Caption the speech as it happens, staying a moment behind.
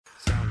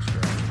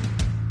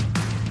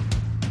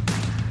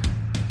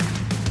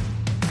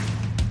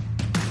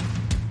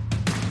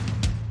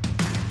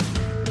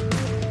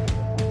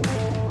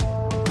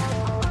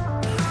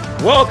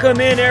Welcome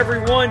in,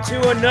 everyone,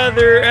 to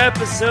another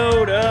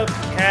episode of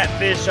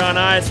Catfish on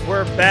Ice.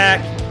 We're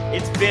back.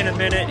 It's been a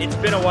minute. It's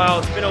been a while.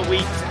 It's been a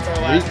week since our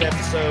last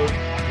episode.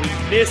 We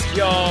missed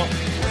y'all.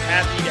 We're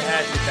happy to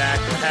have you back.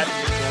 We're happy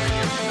you're joining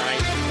us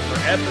tonight for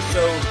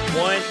episode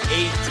 118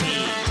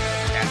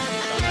 of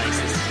Catfish on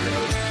Ice. This is your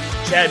host,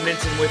 Chad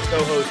Minton, with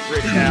co-host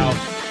Rich Howe.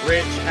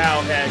 Rich,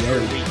 how has your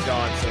week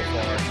gone so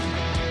far?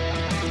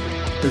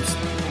 It's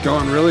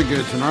going really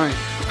good tonight.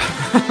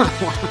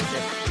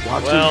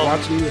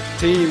 Watching a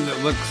team that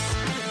looks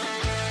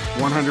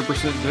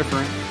 100%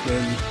 different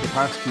than the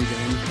past few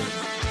games.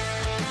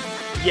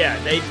 But.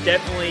 Yeah, they've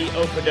definitely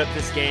opened up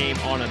this game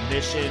on a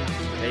mission.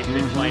 They've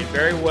been playing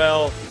very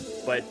well,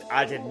 but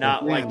I did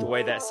not like the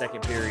way that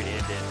second period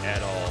ended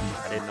at all.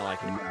 I didn't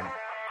like it.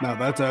 No,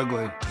 that's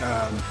ugly.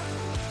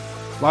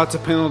 Lots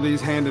of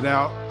penalties handed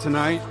out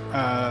tonight.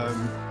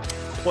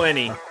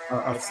 Plenty.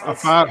 A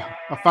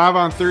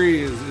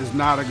 5-on-3 is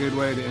not a good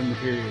way to end the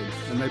period,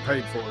 and they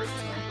paid for it.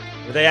 So.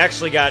 They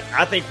actually got.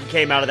 I think we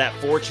came out of that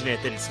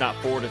fortunate that it's not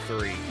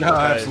 4-3. No,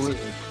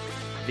 absolutely.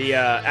 The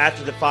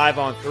after the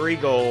 5-on-3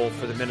 goal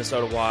for the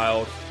Minnesota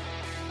Wild,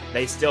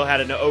 they still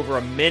had over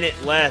a minute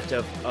left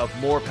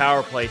of more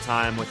power play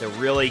time with a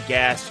really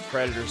gassed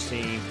Predators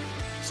team.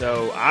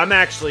 So I'm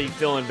actually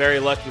feeling very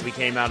lucky we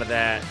came out of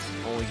that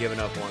only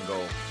giving up one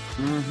goal.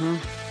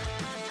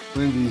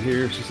 Lindsay's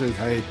here. She says,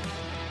 "Hey,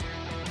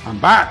 I'm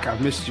back. I've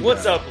missed you."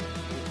 What's up,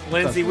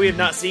 Lindsay? We have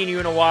not seen you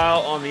in a while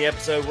on the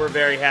episode. We're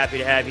very happy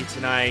to have you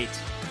tonight.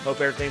 Hope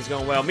everything's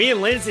going well. Me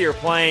and Lindsay are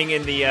playing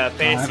in the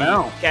fantasy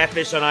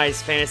Catfish on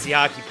Ice fantasy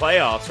hockey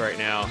playoffs right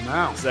now.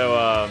 Wow.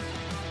 So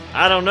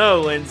I don't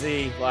know,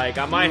 Lindsay. Like,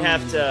 I might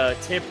have to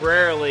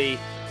temporarily,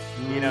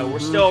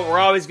 we're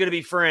always going to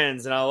be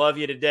friends, and I love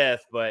you to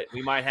death, but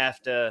we might have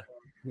to,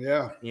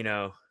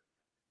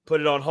 put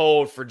it on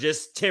hold for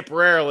just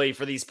temporarily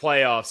for these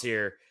playoffs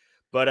here.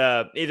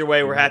 But either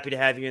way, we're happy to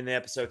have you in the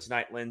episode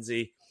tonight,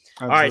 Lindsay.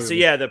 Absolutely. All right, so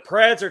the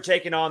Preds are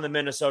taking on the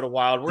Minnesota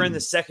Wild. We're in the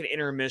second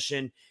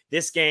intermission.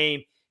 This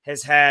game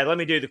has had, let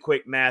me do the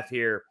quick math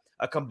here,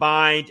 a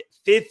combined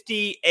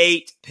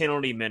 58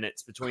 penalty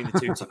minutes between the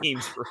two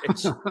teams,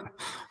 Rich.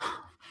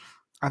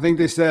 I think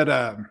they said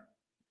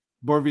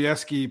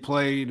Borowiecki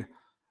played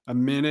a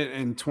minute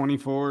and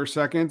 24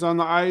 seconds on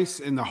the ice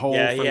in the whole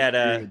first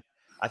period.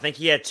 I think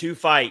he had two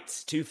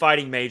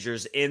fighting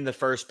majors in the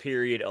first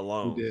period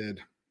alone.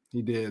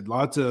 He did.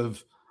 Lots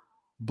of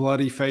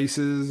bloody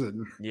faces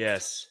and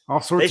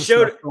all sorts of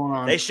stuff going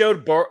on. They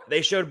showed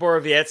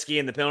Borowiecki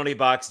in the penalty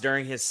box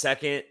during his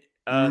second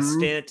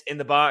stint in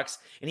the box,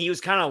 and he was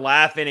kind of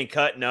laughing and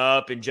cutting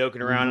up and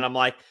joking around. And I'm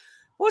like,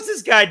 what's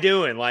this guy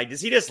doing? Like,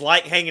 does he just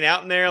like hanging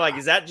out in there? Like,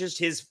 is that just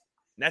his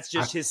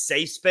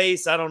safe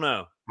space? I don't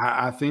know.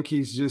 I think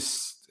he's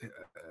just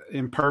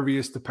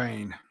impervious to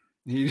pain.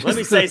 Let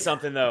me say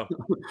something, though.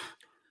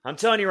 I'm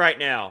telling you right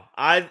now,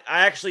 I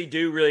actually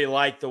do really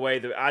like the way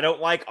that I don't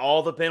like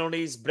all the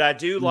penalties, but I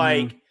do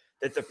like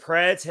that the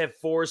Preds have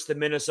forced the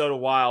Minnesota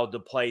Wild to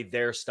play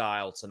their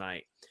style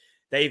tonight.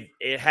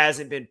 It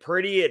hasn't been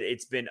pretty.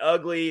 It's been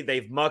ugly.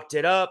 They've mucked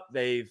it up.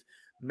 They've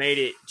made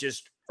it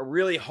just a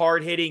really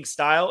hard hitting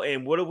style.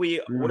 And what have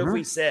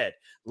we said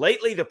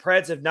lately? The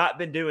Preds have not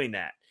been doing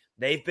that.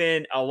 They've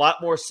been a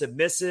lot more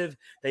submissive.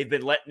 They've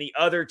been letting the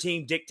other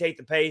team dictate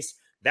the pace.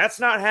 That's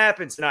not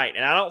happened tonight.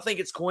 And I don't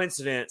think it's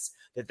coincidence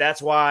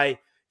that's why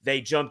they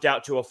jumped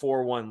out to a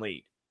 4-1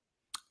 lead.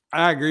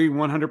 I agree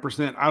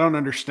 100%. I don't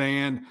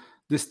understand.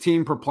 This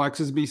team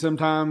perplexes me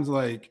sometimes.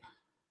 Like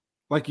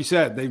you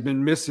said, they've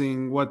been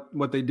missing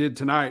what they did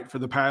tonight for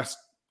the past,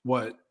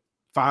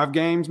 5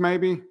 games,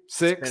 maybe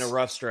 6? It's been a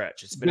rough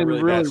stretch. It's been a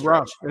really bad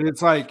rough. stretch. And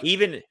it's like,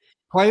 even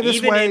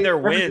way in their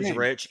wins, game.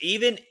 Rich,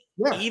 even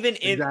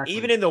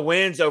in the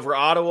wins over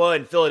Ottawa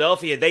and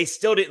Philadelphia, they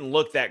still didn't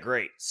look that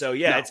great. So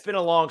it's been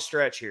a long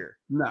stretch here.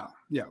 No,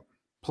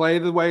 play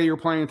the way you're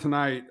playing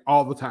tonight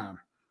all the time,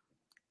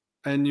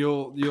 and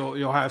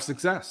you'll have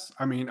success.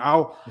 I mean,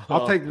 I'll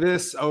take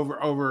this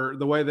over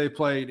the way they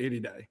played any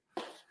day.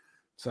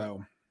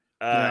 So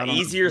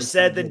easier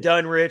said than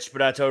done, Rich,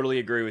 but I totally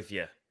agree with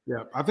you.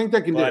 Yeah, I think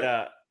they can do it.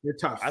 They're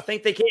tough. I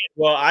think they can.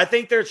 Well, I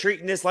think they're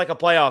treating this like a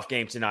playoff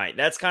game tonight.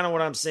 That's kind of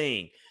what I'm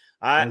seeing.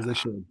 As they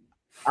should.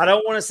 I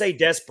don't want to say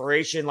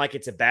desperation like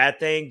it's a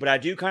bad thing, but I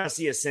do kind of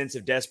see a sense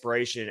of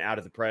desperation out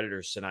of the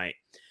Predators tonight.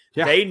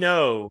 Yeah. They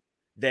know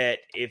that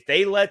if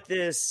they let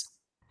this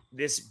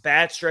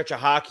bad stretch of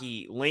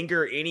hockey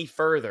linger any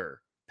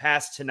further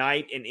past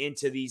tonight and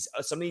into these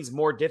some of these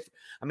more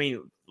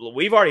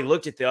we've already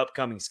looked at the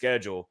upcoming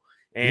schedule,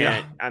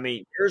 and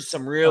there's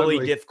some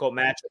really difficult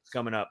matchups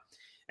coming up.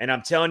 And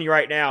I'm telling you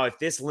right now, if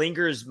this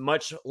lingers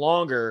much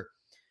longer,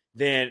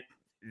 then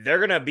they're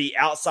going to be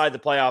outside the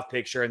playoff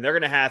picture, and they're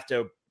going to have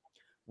to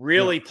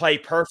really play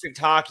perfect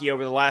hockey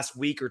over the last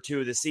week or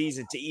two of the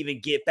season to even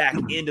get back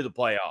into the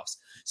playoffs.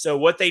 So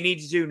what they need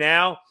to do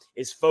now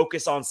is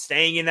focus on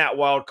staying in that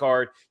wild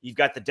card. You've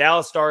got the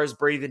Dallas Stars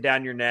breathing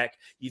down your neck.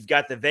 You've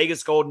got the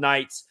Vegas Golden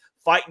Knights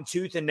fighting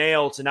tooth and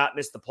nail to not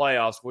miss the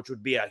playoffs, which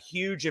would be a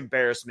huge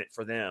embarrassment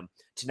for them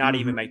to not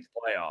even make the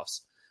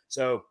playoffs.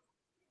 So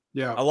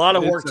Yeah. A lot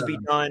of work to be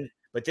done,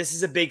 but this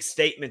is a big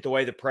statement the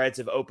way the Preds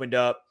have opened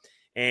up,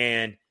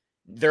 and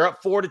they're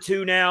up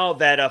 4-2 now.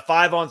 That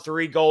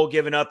 5-on-3 goal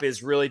given up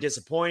is really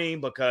disappointing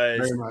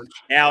because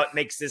now it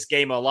makes this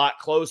game a lot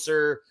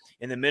closer.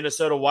 In the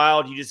Minnesota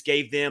Wild, you just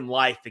gave them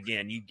life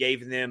again. You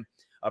gave them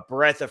a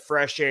breath of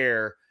fresh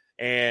air,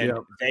 and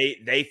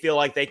they feel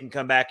like they can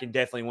come back and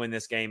definitely win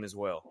this game as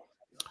well.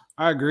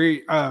 I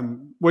agree.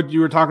 What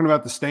you were talking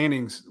about the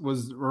standings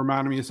was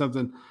reminding me of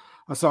something.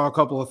 I saw a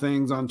couple of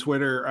things on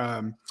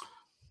Twitter.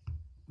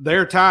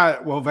 They're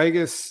tied. Well,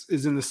 Vegas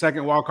is in the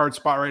second wildcard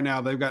spot right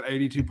now. They've got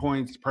 82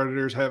 points.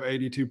 Predators have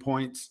 82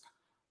 points.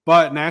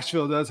 But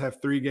Nashville does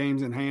have 3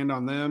 games in hand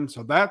on them.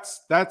 So that's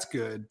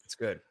good. It's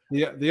good.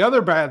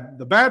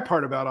 The bad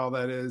part about all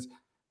that is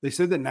they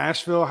said that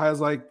Nashville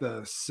has like the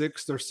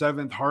 6th or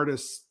 7th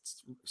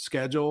hardest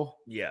schedule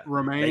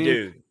remaining. They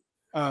do.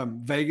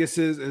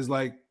 Vegas's is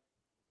that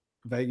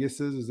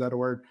a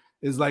word?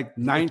 Is like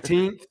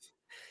 19th.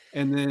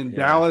 And then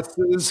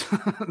Dallas's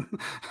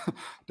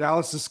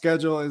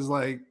schedule is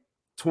like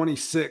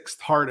 26th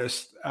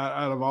hardest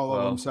out of all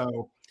of them.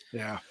 So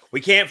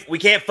we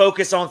can't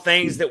focus on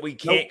things that we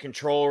can't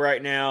control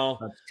right now.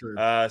 That's true.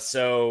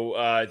 So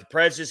the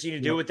Preds just need to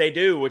do what they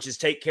do, which is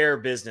take care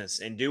of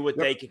business and do what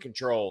they can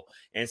control.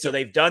 And so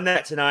they've done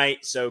that tonight.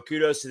 So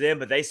kudos to them,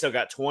 but they still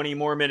got 20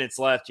 more minutes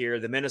left here.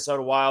 The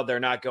Minnesota Wild, they're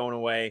not going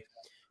away.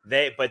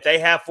 They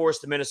have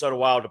forced the Minnesota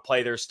Wild to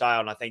play their style,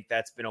 and I think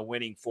that's been a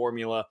winning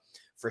formula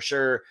for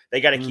sure.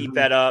 They got to keep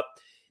that up.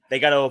 They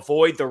got to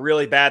avoid the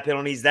really bad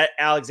penalties. That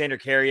Alexander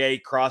Carrier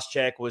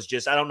cross-check was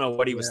just – I don't know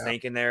what he was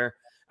thinking there.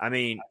 I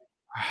mean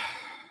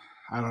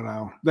 – I don't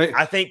know.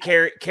 I think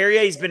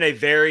Carrier's been a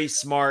very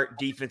smart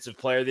defensive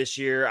player this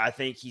year. I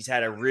think he's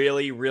had a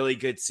really, really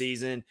good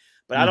season,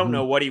 but I don't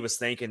know what he was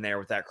thinking there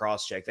with that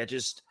cross-check. That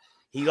just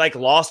 – he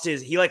lost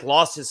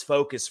his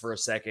focus for a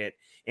second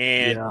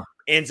and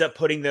ends up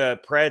putting the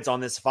Preds on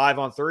this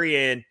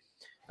 5-on-3, and,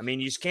 I mean,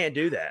 you just can't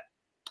do that.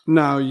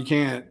 No, you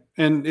can't.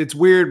 And it's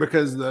weird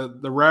because the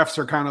refs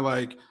are kind of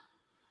like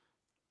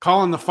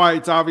calling the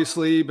fights,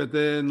 obviously, but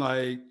then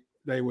like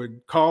they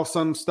would call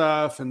some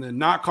stuff and then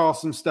not call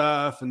some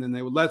stuff, and then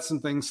they would let some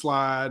things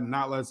slide and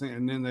not let some,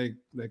 and then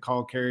they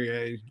call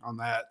Carrier on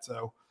that.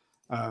 So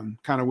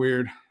kind of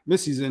weird.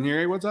 Missy's in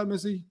here. Hey, what's up,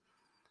 Missy?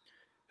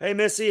 Hey,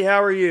 Missy,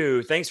 how are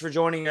you? Thanks for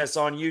joining us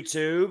on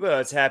YouTube.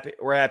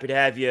 We're happy to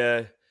have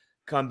you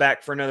come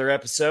back for another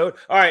episode.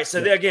 All right,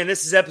 so again,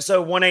 this is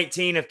episode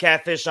 118 of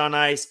Catfish on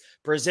Ice,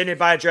 presented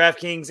by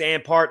DraftKings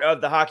and part of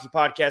the Hockey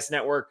Podcast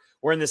Network.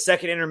 We're in the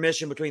second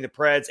intermission between the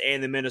Preds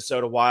and the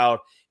Minnesota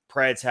Wild.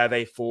 Preds have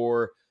a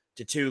 4-2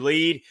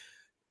 lead.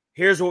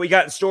 Here's what we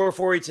got in store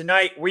for you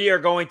tonight. We are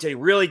going to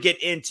really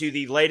get into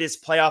the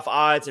latest playoff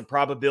odds and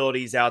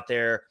probabilities out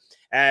there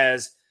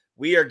as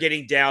we are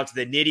getting down to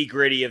the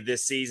nitty-gritty of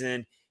this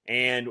season.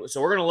 And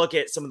so we're going to look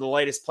at some of the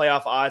latest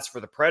playoff odds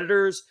for the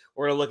Predators.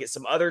 We're going to look at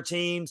some other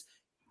teams,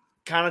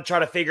 kind of try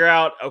to figure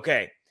out,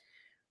 okay,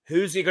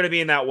 who's going to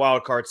be in that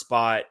wild card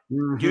spot?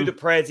 Do the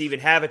Preds even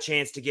have a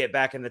chance to get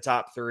back in the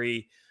top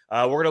 3?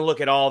 We're going to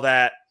look at all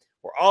that.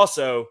 We're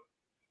also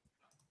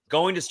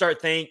going to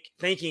start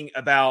thinking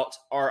about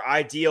our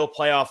ideal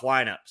playoff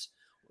lineups.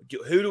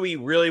 Who do we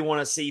really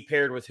want to see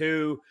paired with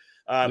who?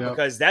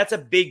 Because that's a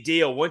big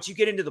deal. Once you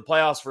get into the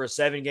playoffs for a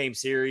 7-game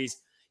series,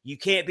 you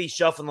can't be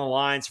shuffling the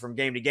lines from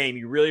game to game.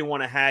 You really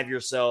want to have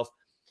yourself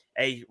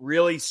a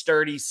really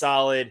sturdy,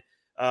 solid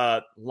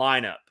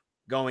lineup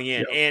going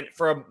in. And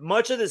for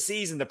much of the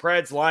season, the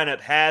Preds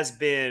lineup has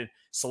been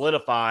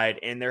solidified,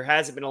 and there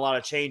hasn't been a lot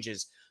of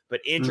changes.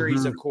 But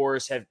injuries, of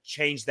course, have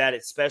changed that,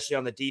 especially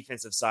on the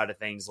defensive side of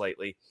things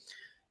lately.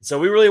 So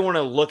we really want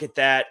to look at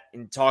that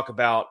and talk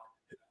about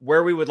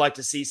where we would like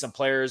to see some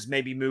players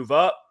maybe move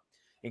up,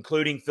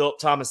 including Philip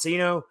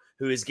Tomasino,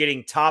 who is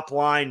getting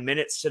top-line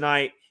minutes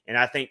tonight. And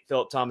I think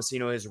Philip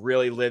Tomasino has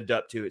really lived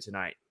up to it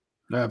tonight.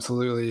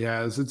 Absolutely, he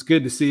has. It's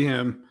good to see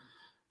him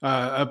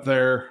up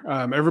there.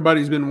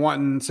 Everybody's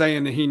been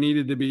saying that he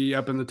needed to be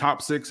up in the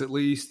top 6 at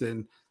least,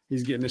 and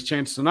he's getting his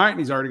chance tonight, and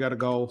he's already got a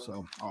goal.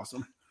 So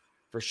awesome.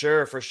 For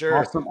sure.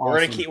 Awesome.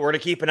 We're gonna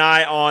keep an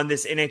eye on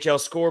this NHL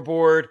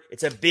scoreboard.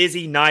 It's a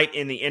busy night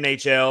in the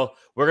NHL.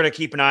 We're gonna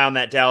keep an eye on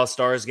that Dallas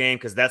Stars game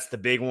because that's the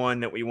big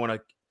one that we want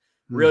to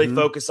really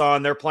focus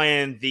on. They're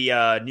playing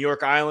the New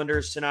York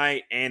Islanders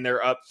tonight, and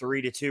they're up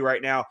 3-2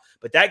 right now.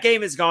 But that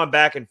game has gone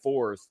back and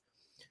forth.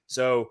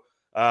 So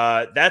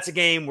that's a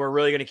game we're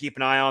really going to keep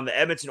an eye on. The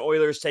Edmonton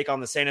Oilers take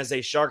on the San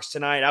Jose Sharks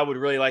tonight. I would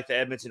really like the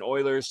Edmonton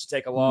Oilers to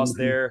take a loss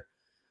there.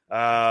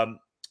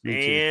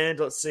 And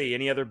let's see,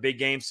 any other big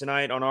games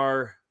tonight in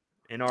our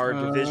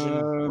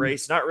division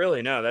race? Not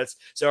really. No,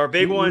 so our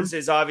big ones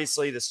is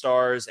obviously the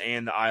Stars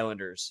and the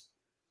Islanders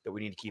that we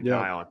need to keep an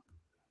eye on.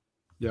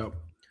 Yep.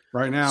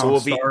 Right now,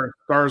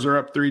 Stars are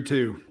up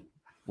 3-2.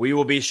 We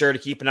will be sure to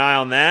keep an eye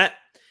on that.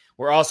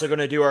 We're also going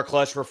to do our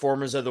clutch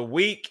performers of the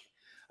week.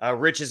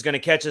 Rich is going to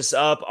catch us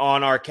up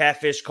on our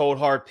Catfish Cold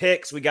Hard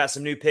picks. We got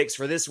some new picks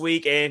for this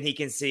week, and he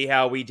can see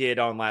how we did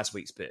on last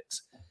week's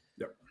picks.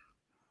 Yep.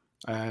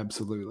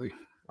 Absolutely.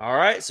 All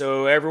right.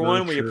 So,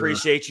 everyone, we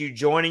appreciate you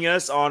joining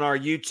us on our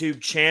YouTube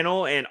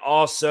channel and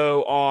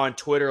also on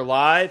Twitter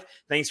Live.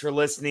 Thanks for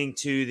listening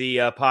to the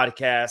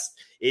podcast.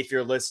 If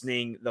you're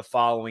listening the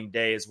following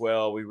day as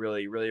well, we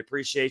really, really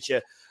appreciate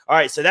you. All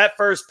right. So, that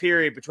first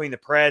period between the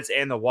Preds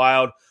and the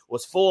Wild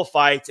was full of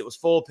fights. It was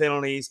full of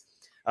penalties.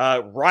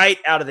 Right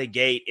out of the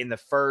gate in the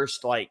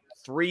first,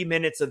 3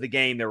 minutes of the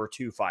game, there were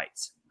 2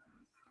 fights.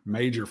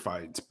 Major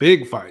fights.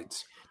 Big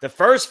fights. The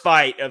first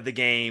fight of the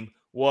game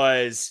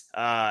was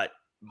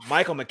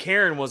Michael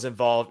McCarron was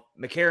involved.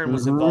 McCarron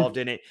was involved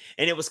in it,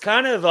 and it was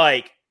kind of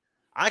like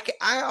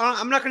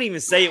I'm not going to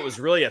even say it was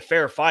really a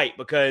fair fight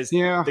because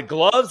the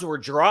gloves were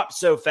dropped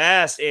so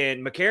fast,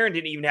 and McCarron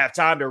didn't even have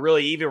time to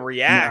really even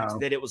react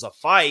that it was a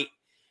fight.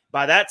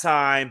 By that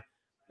time,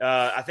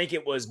 I think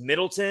it was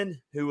Middleton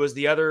who was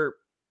the other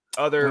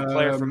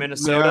player from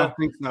Minnesota.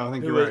 I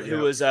think you're right.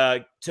 Who was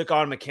took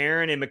on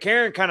McCarron, and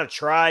McCarron kind of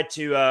tried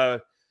to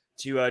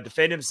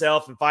defend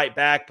himself and fight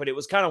back, but it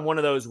was kind of one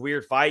of those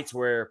weird fights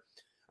where.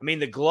 I mean,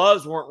 the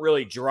gloves weren't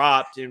really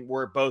dropped and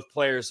where both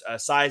players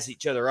sized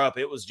each other up.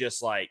 It was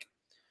just like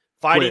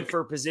fighting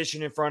for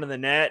position in front of the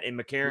net. And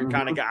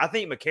McCarron I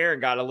think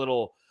McCarron got a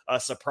little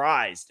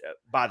surprised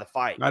by the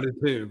fight. I did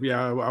too.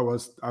 Yeah,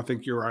 I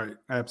think you're right.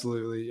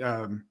 Absolutely.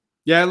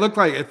 It looked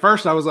like at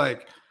first I was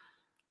like,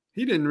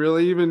 he didn't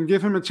really even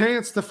give him a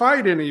chance to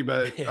fight any,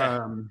 but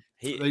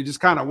they just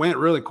kind of went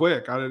really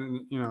quick. I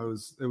didn't,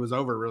 it was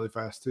over really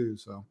fast too.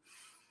 So.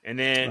 And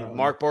then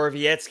Mark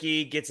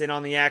Borowiecki gets in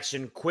on the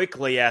action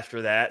quickly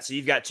after that. So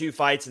you've got 2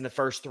 fights in the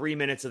first 3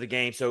 minutes of the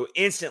game. So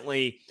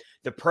instantly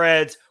the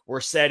Preds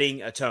were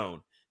setting a tone.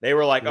 They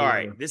were like, all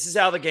right, this is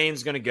how the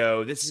game's going to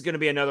go. This is going to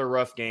be another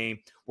rough game.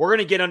 We're going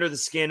to get under the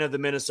skin of the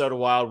Minnesota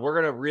Wild. We're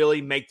going to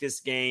really make this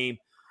game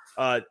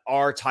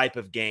our type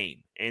of game.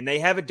 And they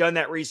haven't done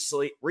that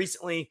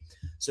recently.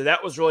 So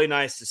that was really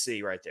nice to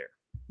see right there.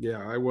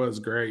 Yeah, it was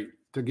great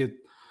to get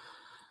 –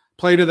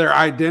 play to their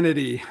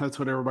identity. That's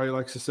what everybody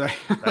likes to say.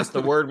 That's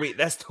the word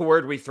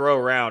we throw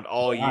around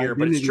all year,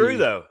 but it's true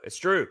though. It's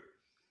true.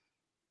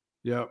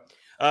 Yep.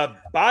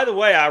 By the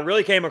way, I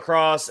really came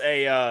across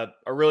a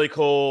really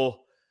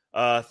cool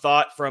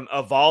thought from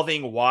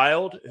Evolving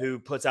Wild, who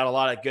puts out a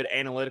lot of good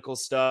analytical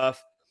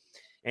stuff.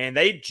 And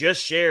they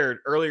just shared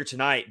earlier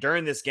tonight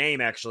during this game,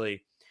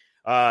 actually,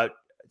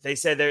 they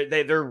said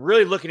they're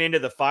really looking into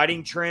the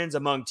fighting trends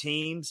among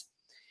teams.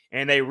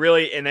 And they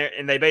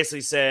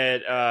basically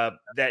said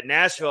that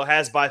Nashville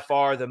has by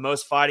far the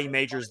most fighting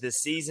majors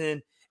this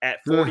season at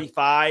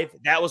 45.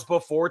 That was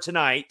before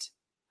tonight.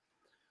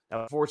 That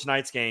was before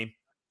tonight's game.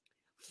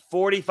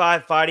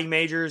 45 fighting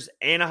majors.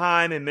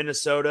 Anaheim and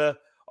Minnesota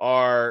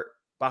are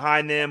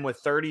behind them with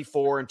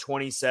 34 and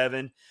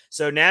 27.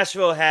 So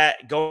Nashville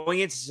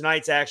going into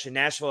tonight's action,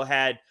 Nashville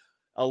had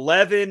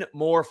 11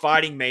 more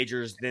fighting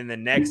majors than the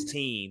next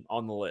team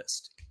on the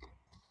list.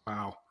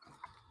 Wow.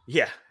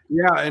 Yeah.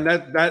 Yeah, and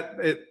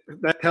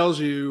that tells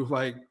you,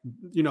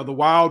 the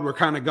Wild were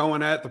kind of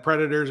going at the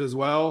Predators as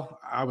well.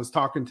 I was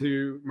talking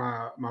to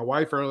my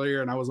wife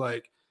earlier, and I was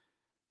like,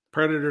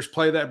 Predators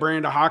play that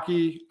brand of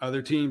hockey.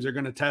 Other teams are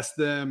going to test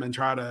them and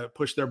try to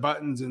push their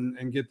buttons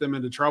and get them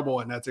into trouble,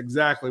 and that's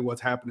exactly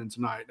what's happening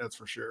tonight. That's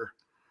for sure.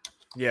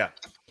 Yeah.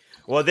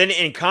 Well, then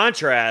in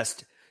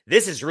contrast,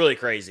 this is really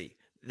crazy.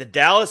 The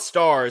Dallas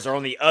Stars are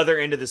on the other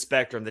end of the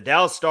spectrum. The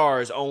Dallas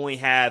Stars only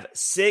have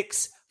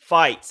 6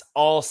 fights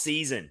all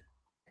season.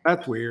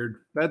 That's weird.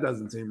 That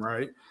doesn't seem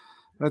right.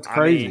 That's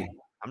crazy. I mean,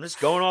 I'm just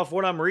going off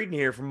what I'm reading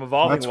here from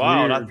Evolving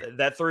Wild.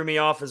 That threw me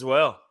off as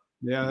well.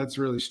 Yeah, that's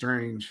really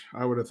strange.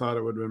 I would have thought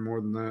it would have been more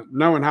than that,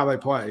 knowing how they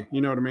play. You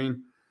know what I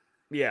mean?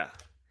 Yeah.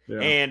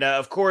 And,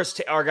 of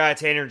course, our guy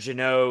Tanner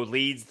Jeannot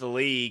leads the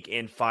league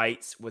in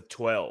fights with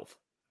 12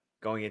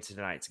 going into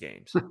tonight's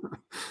games.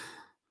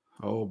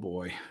 Oh,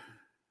 boy.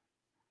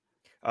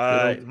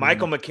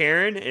 Michael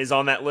McCarron is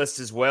on that list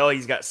as well.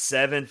 He's got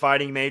 7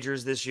 fighting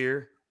majors this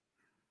year.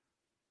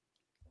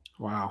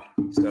 Wow.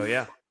 So,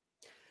 yeah.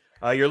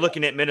 You're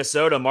looking at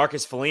Minnesota.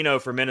 Marcus Foligno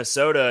for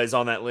Minnesota is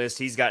on that list.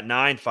 He's got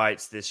 9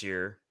 fights this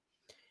year.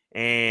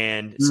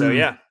 And so,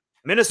 yeah,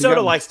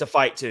 Minnesota likes to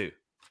fight too.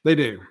 They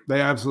do.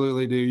 They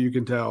absolutely do. You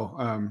can tell.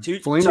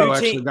 Foligno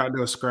actually got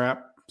into a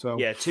scrap. So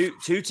yeah,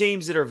 two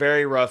teams that are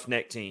very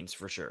roughneck teams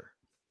for sure.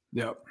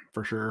 Yep,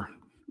 for sure.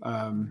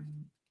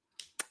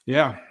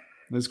 Yeah,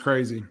 that's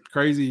crazy.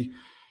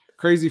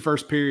 Crazy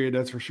first period,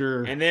 that's for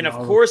sure. And then, of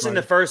course, in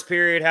the first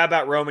period, how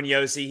about Roman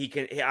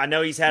Josi? I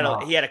know he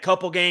had a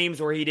couple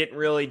games where he didn't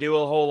really do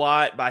a whole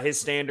lot by his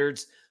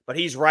standards, but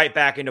he's right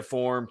back into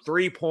form.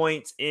 3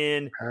 points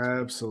in.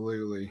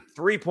 Absolutely.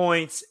 3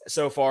 points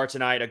so far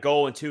tonight, a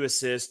goal and 2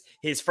 assists.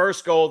 His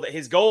goal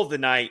of the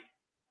night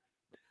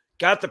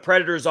got the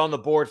Predators on the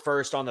board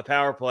first on the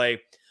power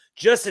play.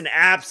 Just an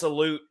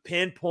absolute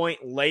pinpoint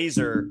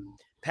laser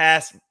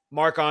past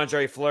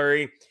Marc-Andre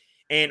Fleury.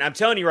 And I'm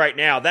telling you right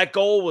now, that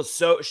goal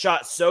was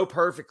shot so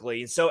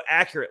perfectly and so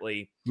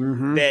accurately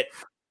that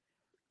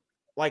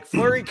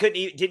Fleury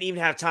didn't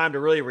even have time to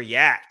really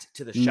react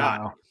to the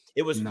shot.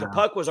 The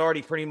puck was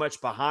already pretty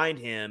much behind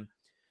him.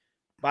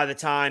 by the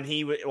time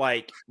he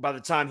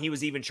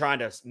was even trying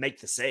to make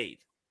the save.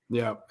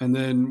 Yeah, and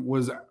then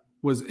was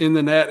in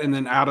the net and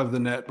then out of the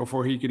net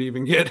before he could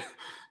even get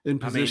in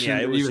position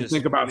to even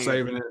think about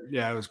saving it.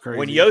 Yeah, it was crazy.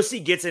 When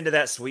Yossi gets into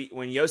that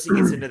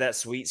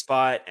sweet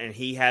spot and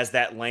he has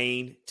that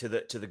lane to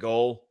the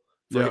goal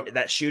for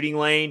that shooting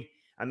lane,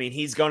 I mean,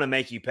 he's going to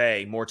make you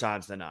pay more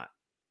times than not.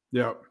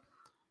 Yep.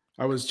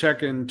 I was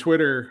checking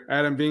Twitter.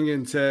 Adam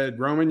Bingen said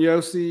Roman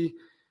Yossi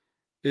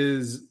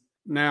is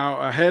now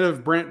ahead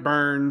of Brent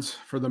Burns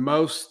for the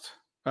most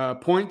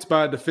points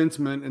by a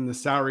defenseman in the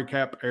salary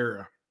cap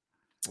era.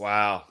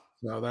 Wow.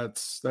 So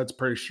that's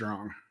pretty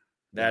strong.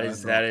 That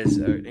is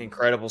an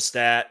incredible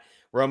stat.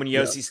 Roman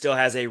Yossi still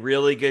has a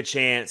really good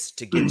chance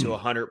to get to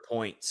 100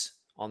 points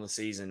on the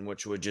season,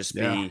 which would just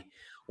be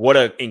what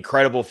an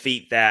incredible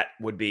feat that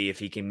would be if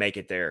he can make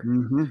it there.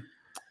 Mm-hmm.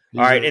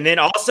 All right, and then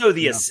also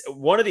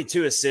one of the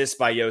 2 assists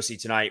by Yossi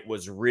tonight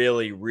was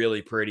really,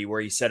 really pretty,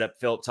 where he set up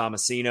Philip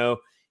Tomasino.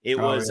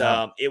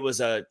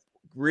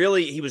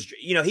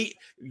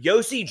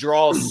 Yossi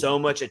draws so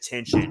much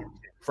attention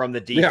from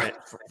the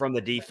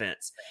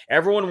defense.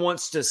 Everyone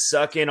wants to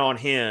suck in on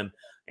him,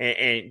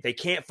 and they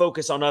can't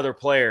focus on other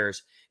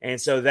players. And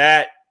so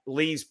that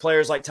leaves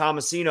players like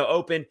Tomasino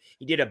open.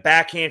 He did a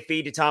backhand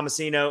feed to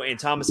Tomasino, and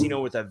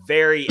Tomasino with a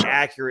very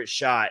accurate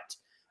shot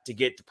to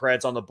get the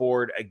Preds on the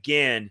board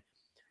again.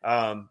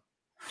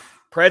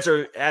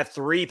 Preds have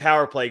 3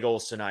 power play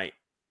goals tonight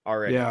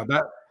already. Yeah,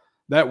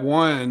 that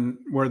one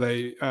where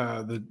they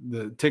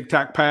the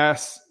tic-tac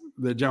pass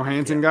that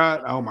Johansson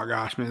got. Oh my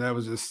gosh, man,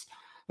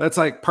 that's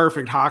like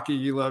perfect hockey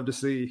you love to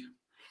see.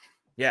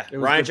 Yeah,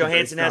 Ryan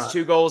Johansson has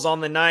 2 goals on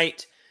the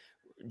night.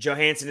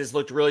 Johansson has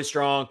looked really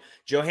strong.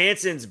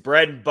 Johansson's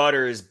bread and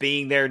butter is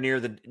being there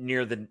near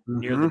the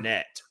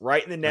net,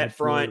 right in the net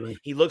front.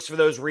 He looks for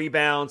those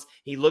rebounds.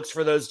 He looks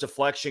for those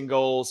deflection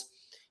goals.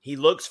 He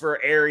looks for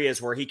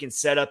areas where he can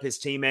set up his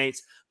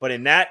teammates. But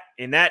in that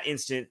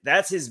instant,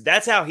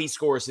 that's how he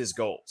scores his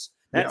goals.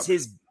 That's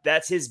his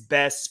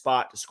best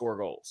spot to score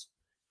goals.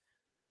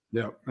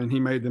 Yeah, and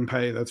he made them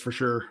pay. That's for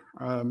sure.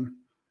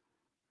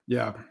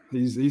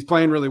 He's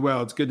playing really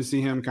well. It's good to see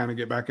him kind of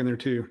get back in there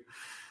too.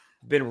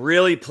 Been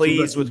really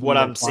pleased with what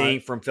I'm seeing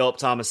from Philip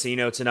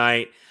Tomasino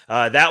tonight.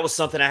 That was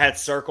something I had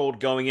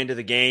circled going into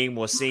the game,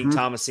 was seeing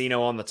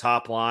Tomasino on the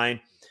top line.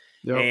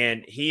 Yep.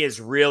 And he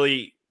has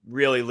really,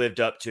 really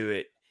lived up to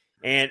it.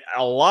 And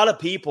a lot of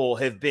people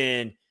have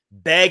been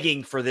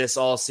begging for this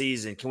all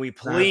season. Can we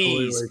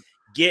please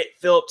get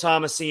Philip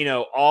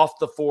Tomasino off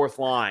the 4th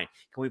line?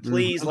 Can we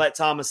please let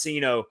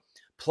Tomasino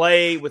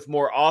play with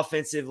more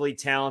offensively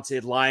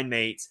talented line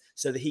mates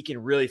so that he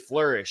can really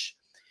flourish?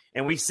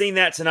 And we've seen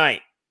that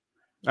tonight.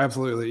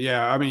 Absolutely.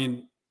 Yeah. I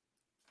mean,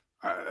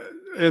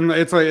 and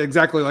it's like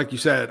exactly like you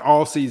said,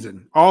 all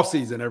season,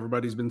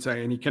 everybody's been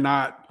saying he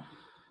cannot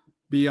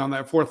be on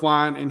that 4th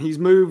line, and he's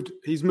moved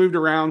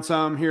around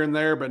some here and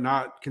there, but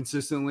not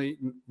consistently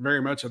very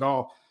much at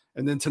all.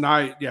 And then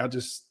tonight,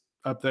 just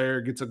up there,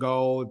 gets a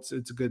goal.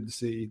 It's good to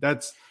see.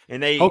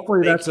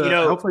 Hopefully that's a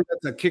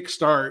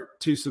kickstart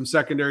to some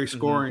secondary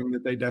scoring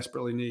that they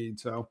desperately need.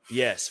 So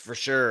yes, for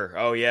sure.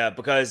 Oh yeah,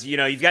 because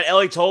you've got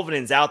Ellie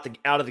Tolvanen's out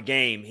of the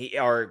game.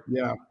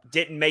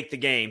 Didn't make the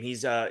game.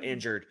 He's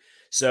injured.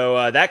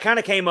 So that kind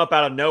of came up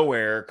out of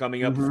nowhere,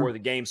 coming up before the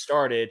game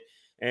started,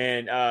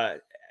 and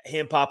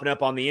him popping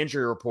up on the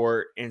injury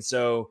report, and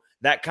so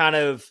that kind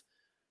of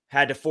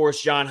had to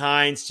force John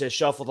Hines to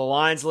shuffle the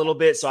lines a little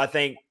bit. So I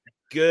think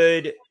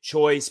good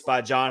choice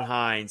by John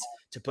Hines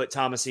to put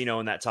Tomasino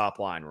in that top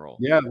line role.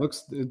 Yeah,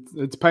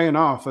 it's paying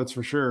off. That's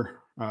for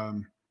sure. I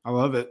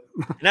love it.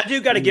 And I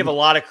do got to give a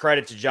lot of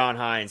credit to John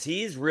Hines.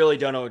 He's really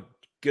done a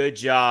good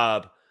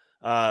job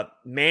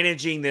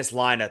managing this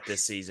lineup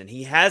this season.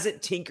 He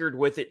hasn't tinkered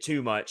with it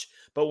too much,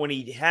 but when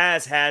he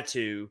has had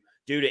to,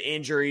 due to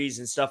injuries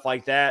and stuff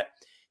like that,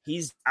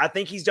 I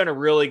think he's done a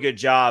really good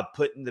job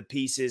putting the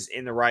pieces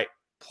in the right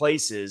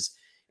places.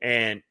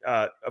 And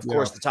of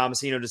course, the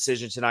Tomasino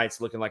decision tonight's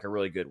looking like a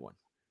really good one.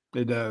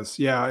 It does.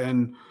 Yeah.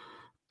 And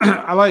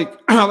I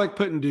like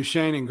putting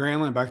Duchesne and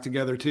Granlund back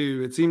together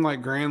too. It seemed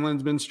like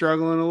Granlund's been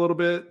struggling a little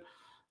bit.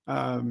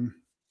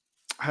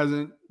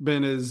 Hasn't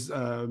been as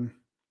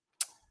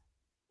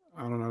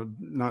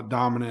not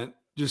dominant,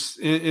 just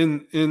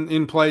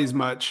in plays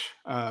much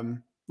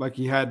like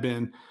he had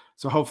been.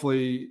 So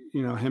hopefully,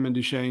 him and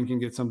Duchesne can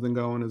get something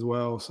going as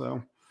well.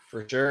 So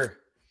for sure.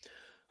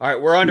 All right,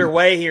 we're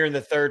underway here in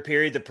the 3rd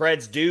period. The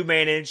Preds do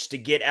manage to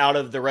get out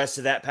of the rest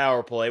of that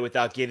power play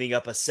without giving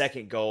up a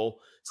second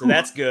goal. So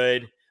that's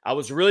good. I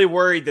was really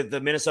worried that the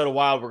Minnesota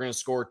Wild were going to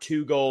score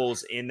 2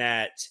 goals in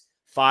that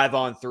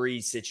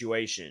 5-on-3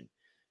 situation.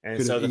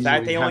 And so the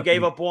fact they only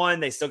gave up 1,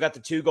 they still got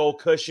the 2-goal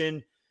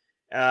cushion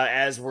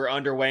as we're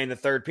underway in the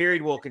 3rd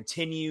period. We'll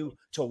continue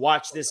to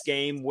watch this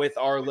game with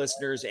our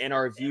listeners and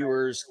our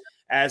viewers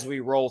as we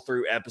roll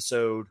through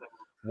episode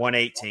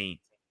 118.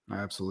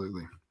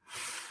 Absolutely.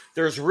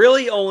 There's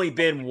really only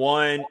been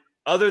one,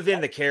 other than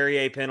the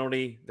Carrier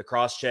penalty, the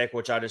cross check,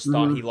 which I just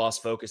thought he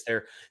lost focus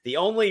there. The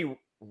only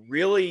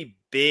really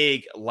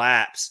big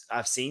lapse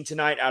I've seen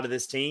tonight out of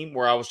this team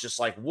where I was just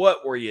like,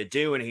 what were you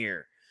doing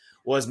here?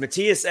 Was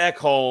Matthias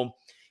Ekholm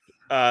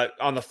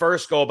on the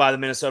first goal by the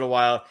Minnesota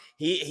Wild.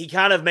 He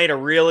kind of made a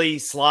really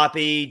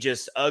sloppy,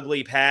 just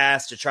ugly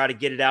pass to try to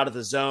get it out of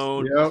the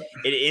zone. Yep.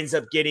 It ends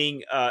up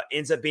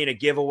being a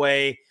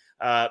giveaway.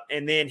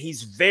 And then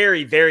he's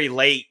very, very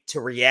late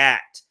to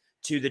react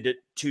to the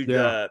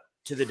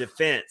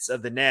defense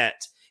of the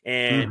net.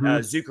 And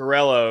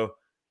Zuccarello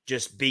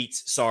just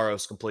beats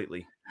Saros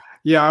completely.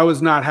 Yeah, I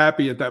was not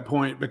happy at that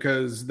point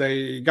because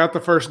they got the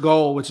first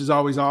goal, which is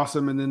always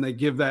awesome. And then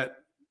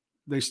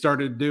they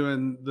started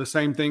doing the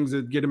same things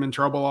that get them in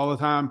trouble all the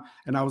time.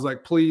 And I was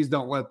like, please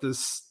don't let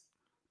this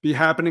be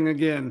happening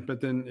again. But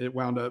then it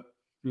wound up,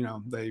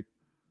 they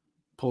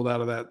pulled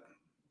out of that,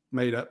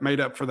 made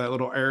up for that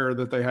little error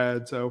that they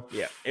had. So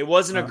yeah, it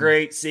wasn't a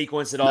great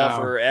sequence at all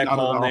for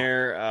Ekholm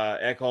there.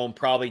 Ekholm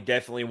probably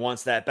definitely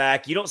wants that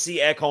back. You don't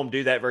see Ekholm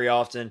do that very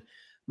often,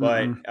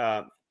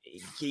 but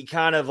he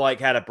kind of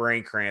like had a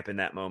brain cramp in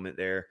that moment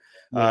there.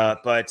 So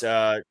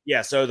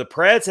the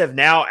Preds have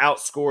now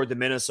outscored the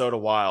Minnesota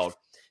Wild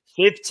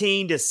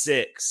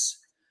 15-6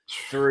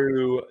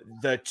 through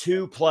the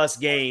 2+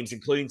 games,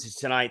 including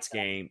tonight's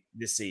game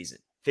this season.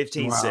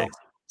 15-6. Wow.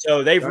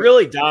 So they've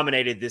really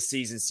dominated this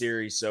season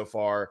series so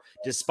far,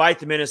 despite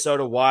the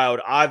Minnesota Wild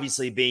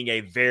obviously being a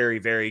very,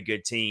 very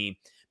good team,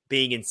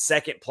 being in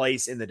second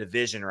place in the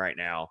division right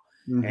now.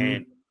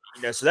 And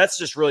so that's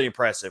just really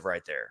impressive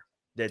right there.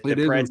 That the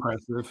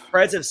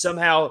Preds have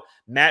somehow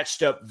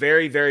matched up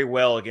very, very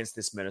well against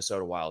this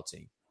Minnesota Wild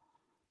team.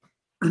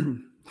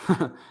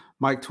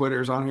 Mike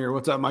Twitter's on here.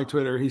 What's up, Mike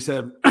Twitter? He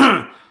said,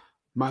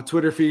 my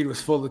Twitter feed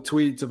was full of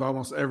tweets of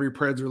almost every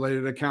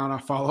Preds-related account I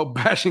follow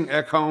bashing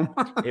Ekholm.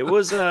 It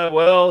was,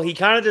 he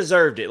kind of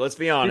deserved it. Let's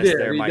be honest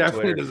there, Mike Twitter. He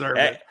definitely deserved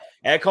it.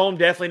 Ekholm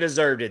definitely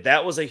deserved it.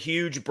 That was a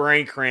huge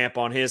brain cramp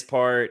on his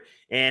part.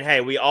 And, hey,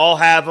 we all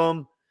have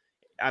them.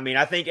 I mean,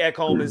 I think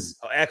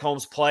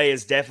Ekholm's play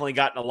has definitely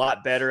gotten a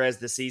lot better as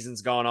the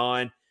season's gone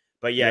on.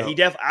 But yeah,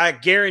 I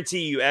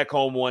guarantee you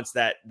Ekholm wants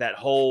that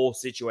whole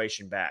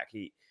situation back.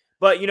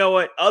 But you know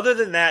what? Other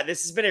than that,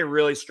 this has been a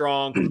really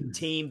strong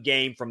team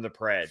game from the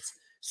Preds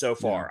so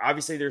far. Yeah.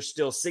 Obviously, there's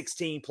still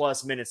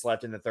 16+ minutes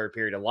left in the third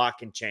period. A lot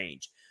can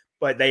change.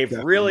 But they've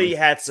really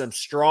had some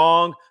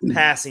strong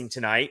passing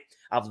tonight.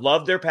 I've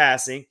loved their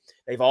passing.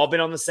 They've all been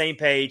on the same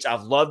page.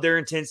 I've loved their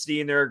intensity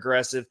and their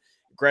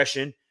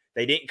aggression.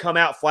 They didn't come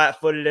out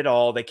flat-footed at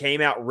all. They came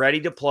out ready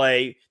to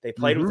play. They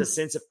played with a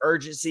sense of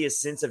urgency, a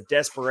sense of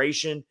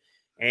desperation,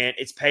 and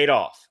it's paid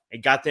off.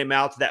 It got them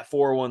out to that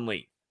 4-1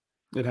 lead.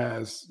 It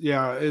has.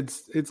 Yeah,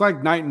 it's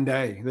like night and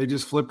day. They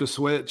just flipped a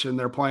switch, and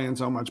they're playing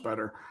so much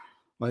better.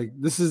 Like,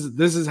 this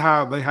is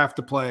how they have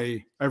to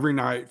play every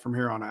night from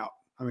here on out.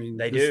 I mean,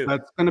 that's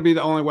going to be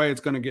the only way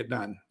it's going to get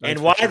done. And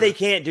why they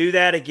can't do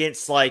that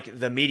against, like,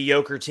 the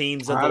mediocre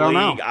teams of the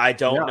league, I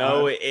don't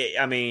know.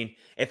 I mean,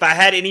 if I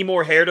had any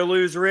more hair to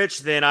lose,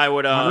 Rich, then I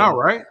would. I know,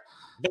 right?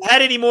 If I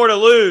had any more to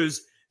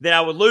lose, then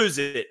I would lose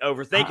it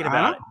overthinking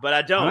about it. But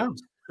I don't.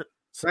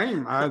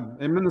 Same. I'm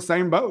in the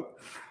same boat.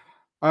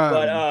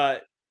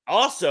 But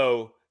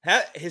also,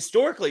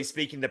 historically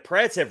speaking, the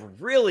Preds have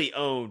really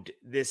owned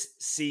this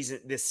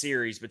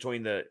series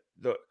between the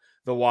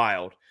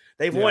Wild.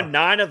 They've won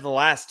 9 of the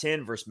last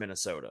 10 versus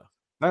Minnesota.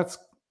 That's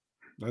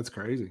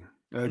crazy.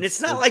 And it's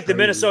not like the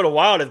Minnesota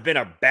Wild have been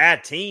a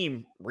bad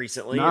team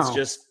recently. No, it's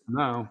just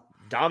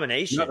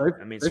domination. No,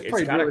 I mean,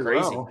 it's kind of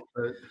crazy. Well,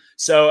 but...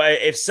 So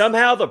if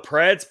somehow the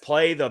Preds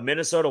play the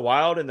Minnesota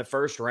Wild in the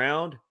first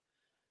round,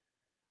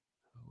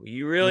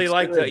 you really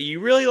like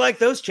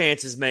those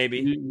chances, maybe.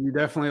 You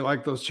definitely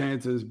like those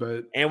chances,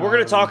 but we're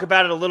going to talk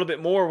about it a little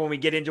bit more when we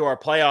get into our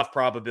playoff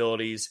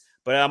probabilities.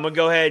 But I'm going to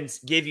go ahead and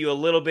give you a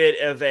little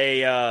bit of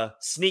a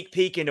sneak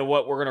peek into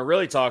what we're going to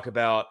really talk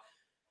about.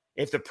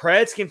 If the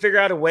Preds can figure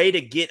out a way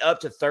to get up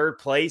to third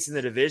place in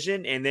the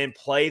division and then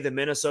play the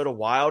Minnesota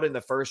Wild in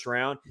the first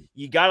round,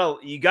 you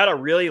gotta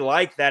really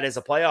like that as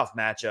a playoff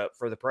matchup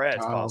for the Preds,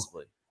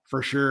 possibly.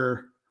 For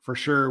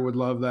sure, would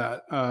love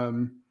that.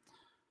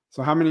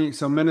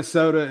 So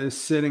Minnesota is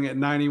sitting at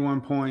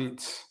 91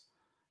 points,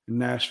 and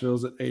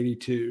Nashville's at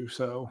 82.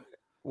 So,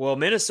 well,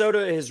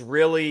 Minnesota has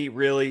really,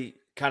 really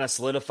kind of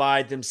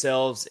solidified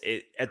themselves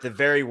at the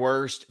very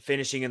worst,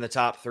 finishing in the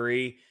top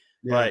 3,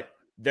 but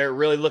they're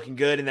really looking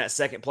good in that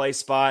second place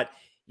spot.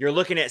 You're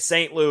looking at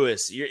St.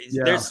 Louis.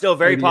 There's still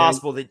very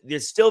possible and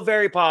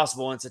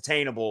it's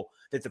attainable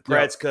that the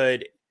Preds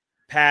could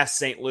pass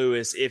St.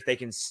 Louis if they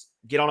can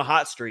get on a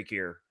hot streak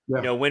here.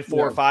 Yeah. Win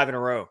 4 or 5 in a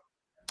row.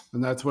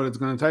 And that's what it's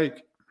going to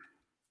take.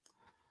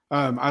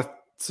 I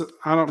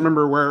don't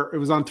remember where it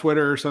was on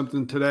Twitter or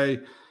something today.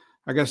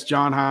 I guess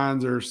John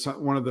Hines or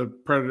one of the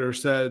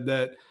Predators said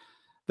that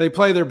they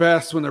play their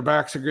best when their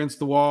backs against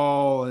the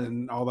wall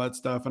and all that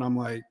stuff. And I'm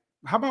like,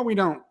 how about we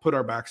don't put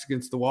our backs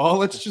against the wall?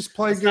 Let's just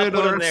play good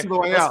the rest of the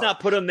way out. Let's not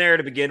put them there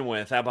to begin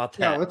with. How about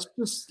that? Yeah,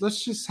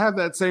 let's just have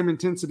that same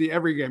intensity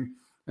every game,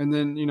 and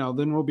then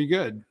then we'll be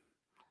good.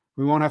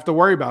 We won't have to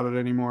worry about it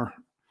anymore.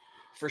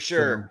 For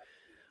sure.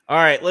 All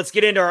right, let's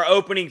get into our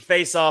opening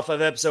face-off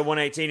of episode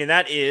 118, and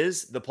that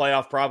is the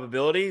playoff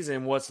probabilities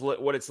and what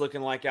it's looking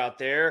like out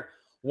there.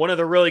 One of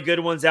the really good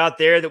ones out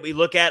there that we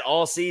look at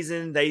all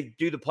season. They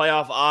do the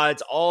playoff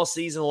odds all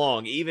season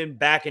long. Even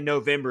back in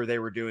November, they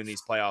were doing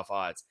these playoff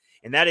odds,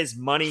 and that is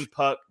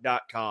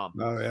moneypuck.com.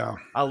 Oh, yeah.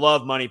 I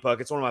love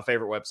MoneyPuck. It's one of my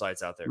favorite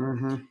websites out there.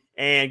 Mm-hmm.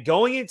 And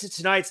going into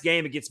tonight's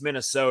game against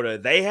Minnesota,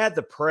 they had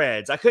the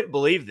Preds. I couldn't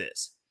believe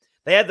this.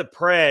 They had the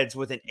Preds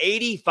with an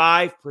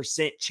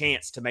 85%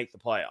 chance to make the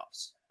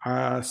playoffs.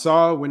 I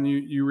saw when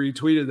you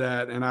retweeted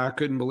that, and I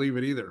couldn't believe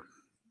it either.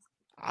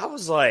 I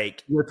was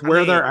like, with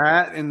where they're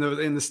at in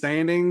the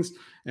standings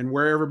and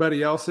where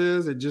everybody else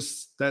is,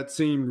 that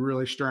seemed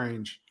really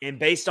strange. And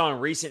based on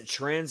recent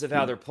trends of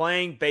how they're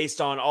playing, based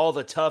on all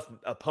the tough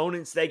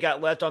opponents they got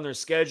left on their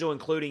schedule,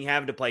 including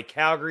having to play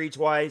Calgary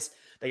twice,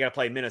 they got to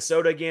play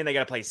Minnesota again, they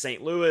got to play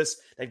St. Louis,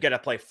 they've got to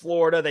play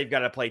Florida, they've got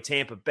to play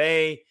Tampa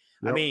Bay.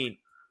 Yep. I mean,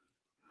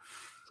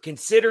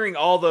 considering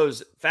all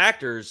those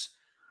factors,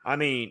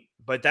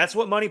 but that's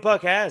what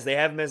MoneyPuck has. They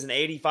have them as an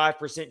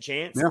 85%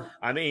 chance. Yeah.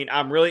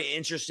 I'm really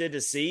interested to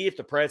see if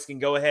the Preds can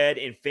go ahead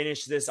and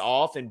finish this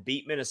off and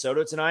beat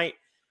Minnesota tonight.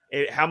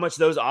 How much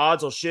those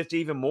odds will shift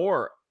even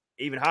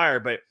higher.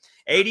 But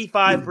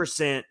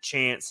 85%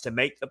 chance to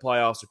make the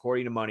playoffs,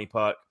 according to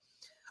MoneyPuck.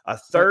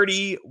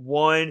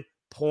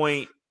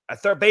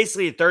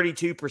 Basically a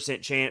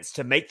 32% chance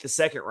to make the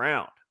second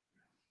round.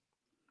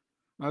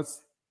 That's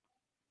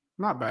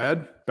not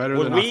bad. Better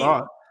than I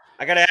thought.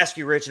 I got to ask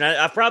you, Rich, and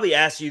I've probably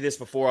asked you this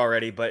before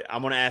already, but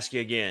I'm going to ask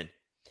you again.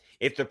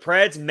 If the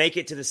Preds make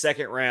it to the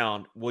second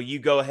round, will you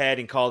go ahead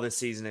and call this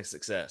season a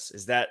success?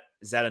 Is that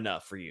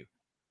enough for you?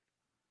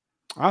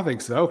 I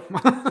think so.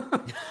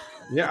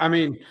 Yeah,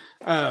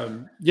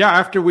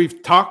 after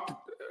we've talked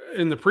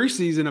in the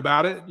preseason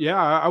about it,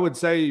 I would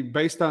say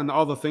based on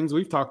all the things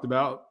we've talked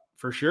about,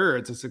 for sure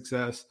it's a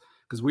success.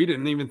 Because we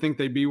didn't even think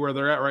they'd be where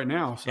they're at right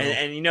now. So.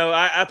 And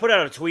I put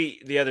out a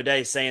tweet the other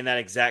day saying that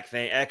exact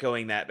thing,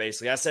 echoing that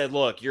basically. I said,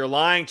 look, you're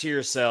lying to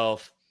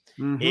yourself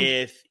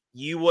if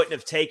you wouldn't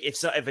have taken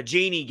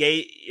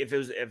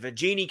if a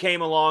genie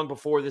came along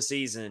before the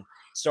season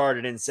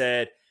started and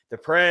said the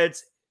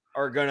Preds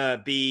are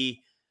gonna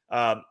be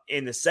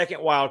in the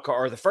second wild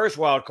card or the first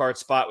wild card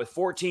spot with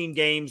 14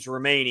 games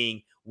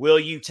remaining, will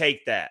you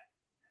take that?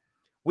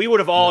 We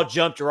would have all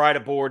jumped right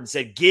aboard and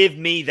said, give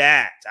me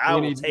that. I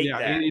will take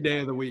that. Any day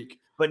of the week.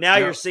 But now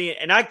you're seeing –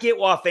 and I get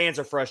why fans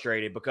are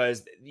frustrated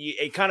because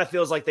it kind of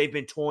feels like they've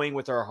been toying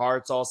with our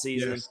hearts all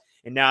season,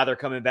 and now they're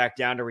coming back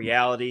down to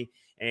reality.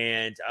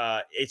 And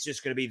it's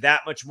just going to be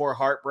that much more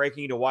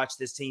heartbreaking to watch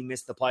this team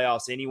miss the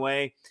playoffs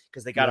anyway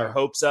because they got our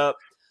hopes up.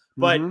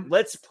 But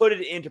let's put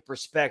it into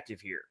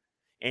perspective here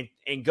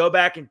and go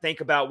back and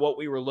think about what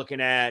we were looking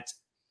at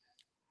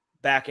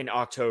back in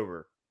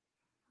October.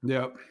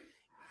 Yep.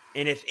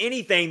 And if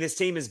anything, this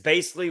team is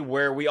basically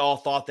where we all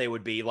thought they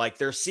would be. Like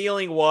their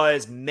ceiling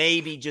was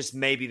maybe, just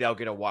maybe they'll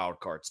get a wild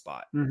card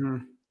spot. Mm-hmm.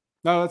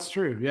 No, that's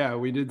true. Yeah,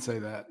 we did say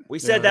that. We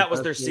said that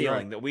was their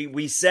ceiling. Right. That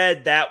we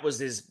said that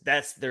was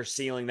that's their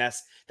ceiling.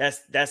 That's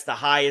the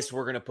highest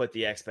we're going to put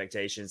the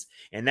expectations.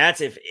 And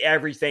that's if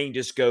everything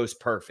just goes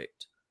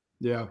perfect.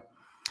 Yeah.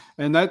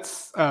 And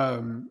that's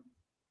Minnesota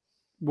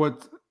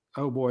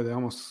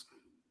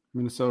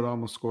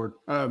almost scored.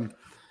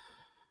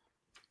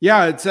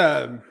 It's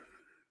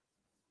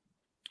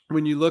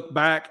when you look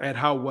back at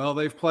how well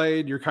they've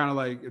played, you're kind of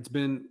like, it's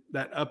been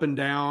that up and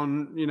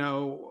down,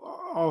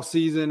 all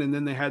season. And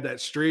then they had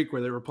that streak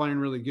where they were playing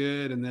really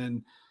good. And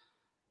then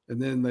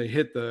they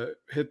hit the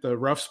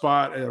rough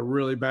spot at a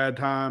really bad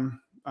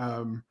time.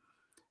 And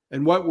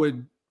what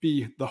would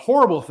be the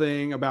horrible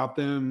thing about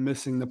them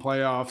missing the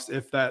playoffs,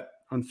 if that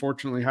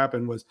unfortunately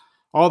happened, was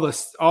all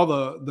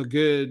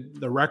the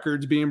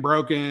records being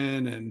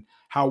broken and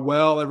how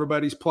well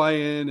everybody's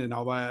playing and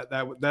all that.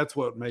 That's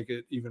what would make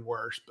it even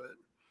worse. But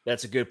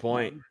that's a good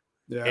point.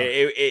 Yeah.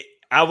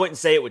 I wouldn't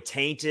say it would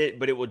taint it,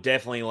 but it would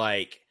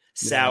definitely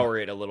sour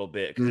it a little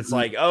bit. Cause it's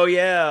like, oh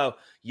yeah,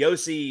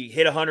 Yossi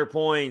hit 100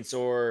 points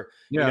or,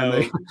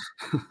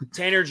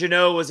 Tanner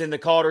Jeannot was in the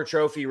Calder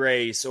Trophy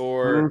race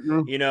or,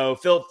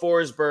 Philip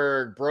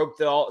Forsberg broke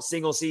the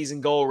single season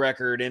goal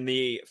record and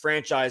the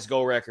franchise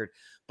goal record,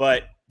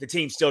 but the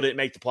team still didn't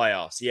make the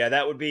playoffs. Yeah.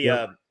 That would be,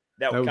 that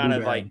would kind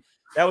of bad.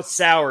 That would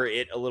sour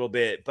it a little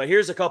bit. But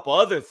here's a couple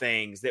other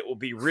things that will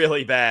be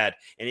really bad.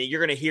 And you're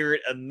going to hear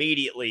it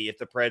immediately if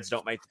the Preds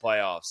don't make the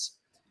playoffs.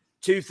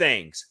 Two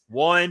things.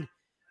 One,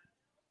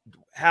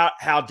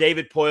 how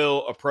David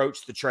Poile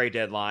approached the trade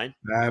deadline.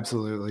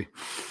 Absolutely.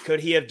 Could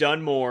he have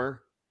done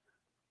more?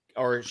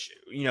 Or,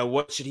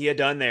 what should he have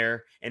done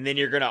there? And then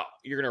you're going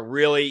to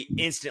really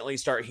instantly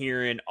start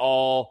hearing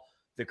all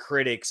the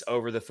critics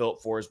over the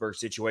Philip Forsberg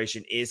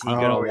situation. Is he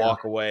going to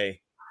walk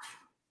away?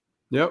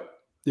 Yep.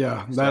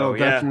 Yeah, that'll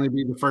definitely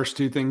be the first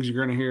two things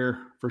you're going to hear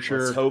for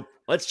sure.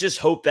 Let's just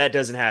hope that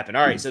doesn't happen.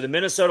 All right, so the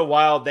Minnesota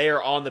Wild, they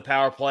are on the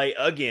power play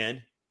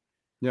again.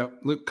 Yep,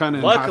 look kind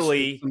of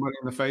luckily somebody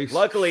in the face.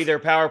 Luckily, their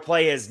power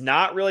play has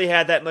not really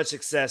had that much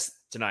success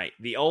tonight.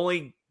 The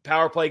only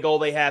power play goal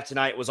they have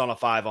tonight was on a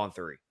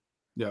 5-on-3.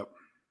 Yep.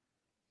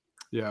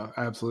 Yeah,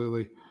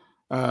 absolutely.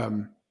 I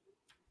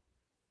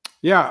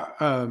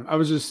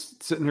was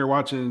just sitting here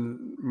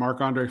watching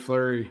Marc-Andre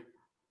Fleury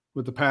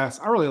with the pass.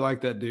 I really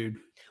like that dude.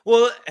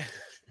 Well,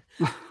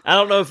 I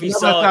don't know if you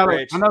saw it,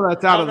 Rich. I know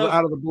that's out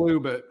of the blue,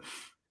 but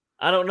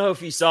I don't know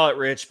if you saw it,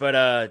 Rich, but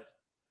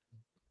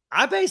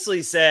I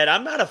basically said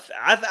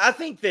I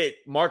think that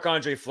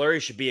Marc-Andre Fleury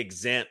should be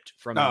exempt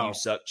from the "You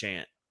Suck"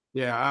 chant.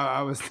 Yeah,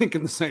 I was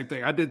thinking the same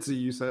thing. I did see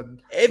you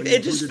said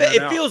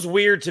it feels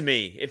weird to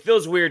me. It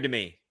feels weird to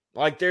me.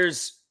 Like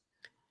there's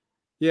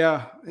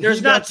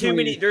not too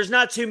many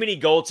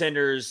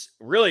goaltenders.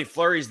 Really,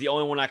 Fleury's the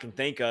only one I can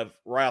think of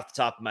right off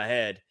the top of my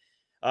head.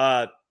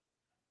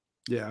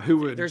 Who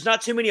would? There's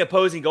not too many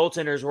opposing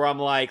goaltenders where I'm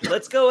like,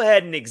 let's go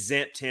ahead and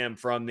exempt him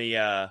from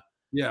the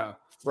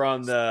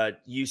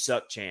 "You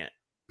Suck" chant.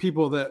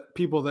 People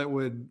that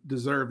would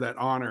deserve that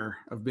honor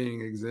of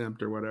being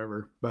exempt or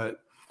whatever.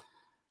 But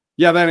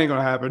yeah, that ain't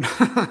gonna happen,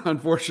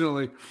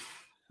 unfortunately.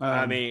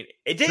 I mean,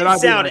 it didn't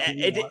sound.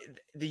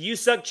 The "You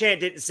Suck" chant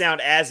didn't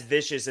sound as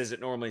vicious as it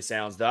normally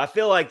sounds, though. I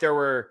feel like there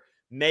were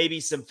maybe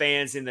some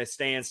fans in the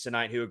stands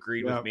tonight who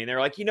agreed with me, and they're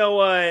like, you know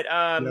what?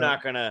 I'm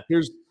not gonna.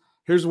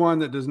 Here's one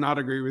that does not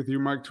agree with you,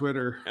 Mike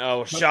Twitter.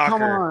 Oh, shocker.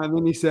 Come on. And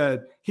then he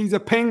said, he's a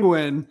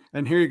Penguin.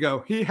 And here you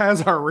go. He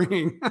has our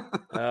ring.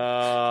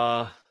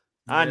 I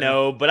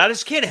know, but I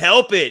just can't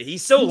help it.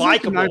 He's so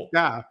likable. Nice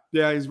guy.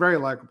 Yeah, he's very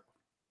likable.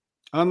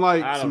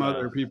 Unlike some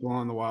other people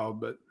on the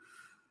Wild, but.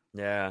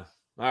 Yeah.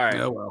 All right.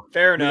 Yeah, well,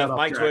 fair enough.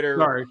 Mike Twitter.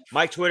 Sorry.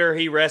 Mike Twitter,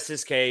 he rests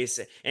his case.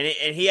 And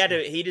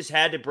he just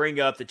had to bring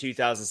up the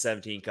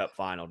 2017 Cup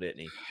final,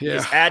 didn't he? Yeah. He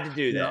just had to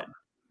do that.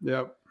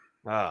 Yep.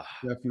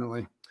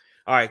 Definitely.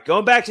 All right,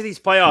 going back to these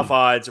playoff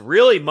odds,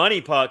 really Money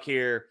Puck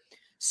here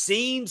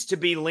seems to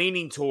be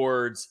leaning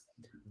towards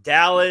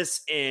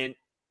Dallas and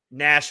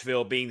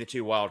Nashville being the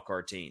two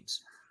wildcard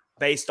teams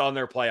based on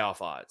their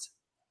playoff odds.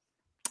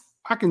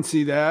 I can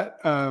see that.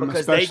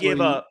 Because they give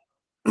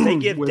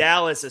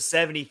Dallas a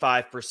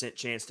 75%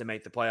 chance to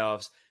make the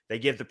playoffs. They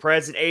give the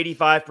Preds an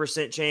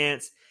 85%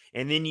 chance.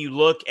 And then you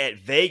look at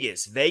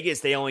Vegas.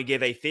 They only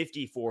give a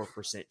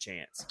 54%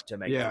 chance to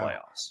make the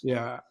playoffs.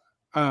 Yeah.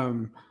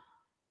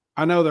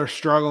 I know they're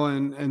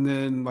struggling, and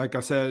then, like I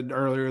said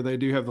earlier, they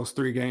do have those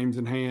 3 games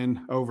in hand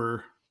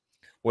over,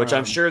 which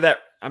I'm sure that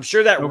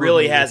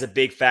really has a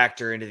big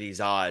factor into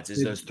these odds.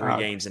 Is those 3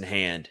 games in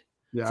hand?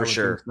 Yeah, for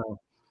sure. So.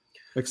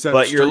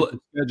 Except your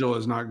schedule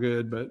is not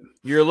good, but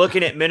you're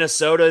looking at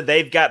Minnesota;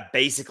 they've got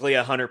basically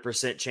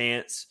 100%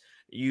 chance.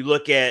 You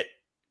look at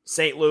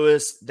St.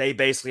 Louis; they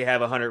basically have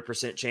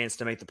 100% chance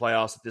to make the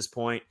playoffs at this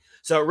point.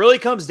 So it really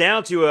comes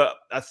down to a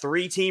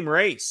 3-team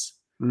race.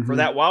 For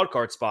that wild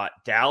card spot.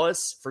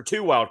 Dallas for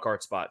 2 wild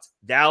card spots.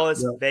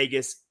 Dallas,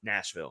 Vegas,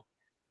 Nashville.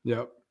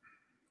 Yep,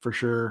 for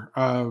sure.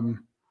 I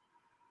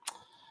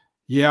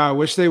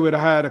wish they would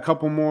have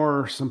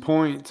had some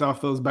points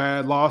off those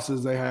bad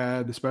losses they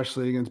had,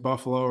 especially against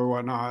Buffalo or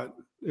whatnot.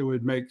 It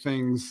would make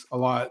things a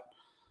lot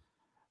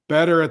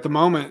better at the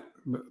moment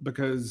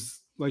because,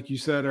 like you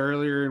said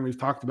earlier, and we've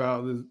talked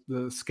about,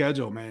 the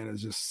schedule, man,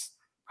 is just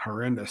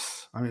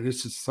horrendous. I mean,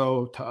 it's just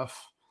so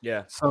tough.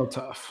 Yeah. So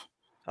tough.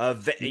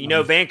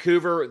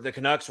 Vancouver, the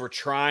Canucks were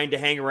trying to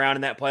hang around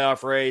in that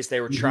playoff race. They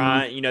were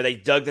trying, they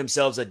dug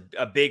themselves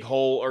a big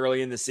hole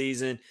early in the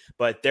season,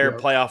 but their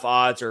playoff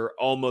odds are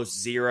almost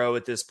 0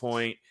 at this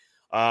point.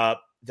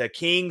 The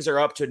Kings are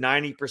up to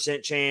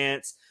 90%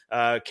 chance.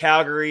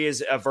 Calgary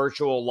is a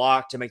virtual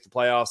lock to make the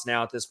playoffs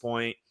now at this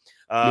point.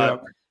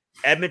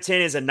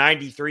 Edmonton is a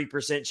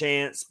 93%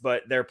 chance,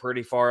 but they're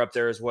pretty far up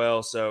there as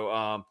well.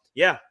 So,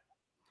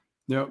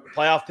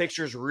 playoff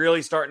picture's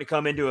really starting to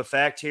come into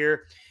effect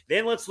here.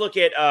 Then let's look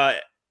at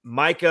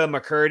Micah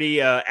McCurdy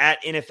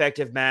at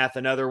Ineffective Math,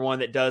 another one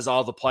that does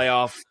all the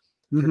playoff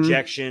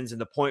projections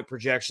and the point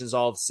projections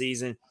all the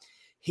season.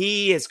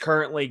 He has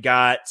currently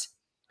got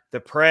the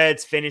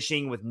Preds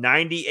finishing with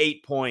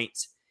 98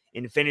 points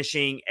and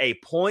finishing a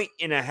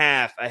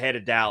 1.5 ahead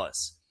of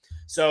Dallas.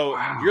 So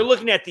you're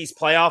looking at these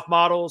playoff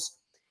models,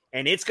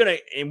 and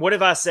and what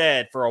have I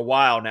said for a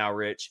while now,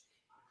 Rich?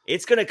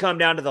 It's going to come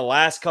down to the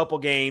last couple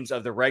games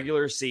of the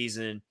regular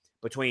season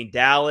between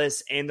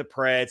Dallas and the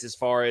Preds as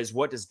far as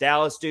what does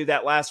Dallas do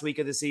that last week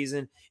of the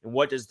season and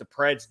what does the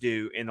Preds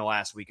do in the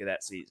last week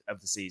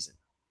of the season.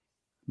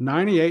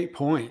 98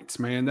 points,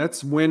 man.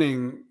 That's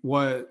winning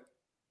what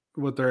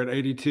they're at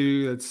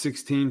 82. That's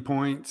 16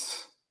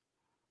 points.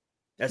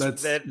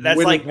 That's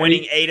like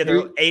winning eight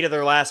of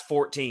their last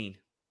 14.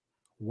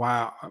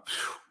 Wow.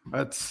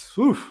 That's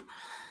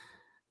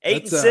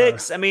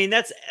 8-6. I mean,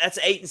 that's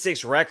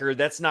 8-6 record.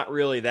 That's not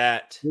really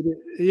that.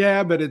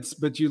 Yeah,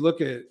 but you look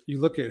at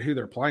who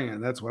they're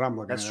playing. That's what I'm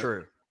looking at. That's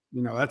true.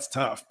 That's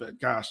tough. But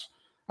gosh,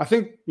 I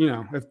think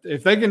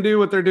if they can do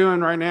what they're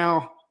doing right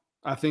now,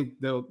 I think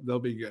they'll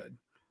be good.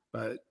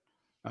 But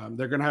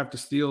they're going to have to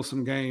steal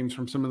some games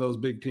from some of those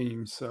big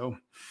teams. So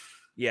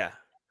yeah.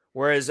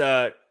 Whereas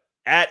at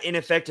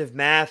Ineffective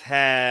Math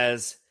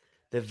has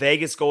the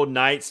Vegas Golden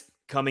Knights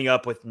coming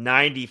up with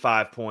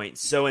 95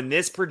 points. So in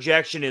this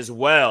projection as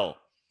well,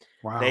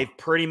 Wow.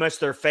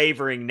 They're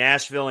favoring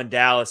Nashville and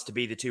Dallas to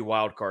be the 2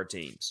 wild card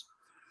teams.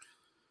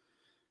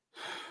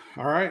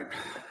 All right.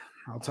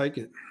 I'll take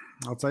it.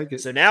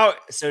 So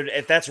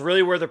if that's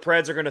really where the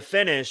Preds are going to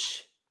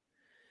finish,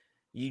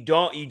 you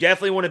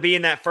definitely want to be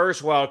in that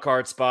first wild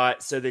card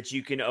spot so that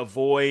you can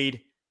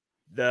avoid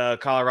the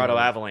Colorado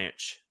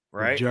Avalanche,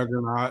 right? The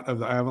juggernaut of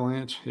the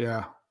Avalanche.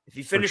 Yeah. If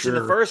you finish in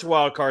the first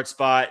wild card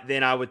spot,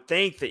 then I would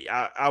think that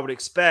I would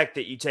expect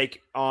that you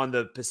take on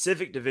the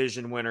Pacific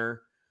Division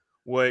winner,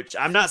 which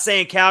I'm not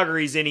saying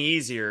Calgary's any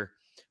easier,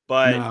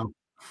 but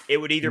it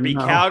would either be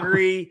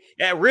Calgary.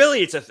 Yeah,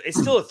 really, it's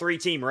still a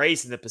 3-team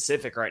race in the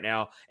Pacific right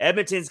now.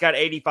 Edmonton's got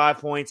 85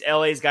 points,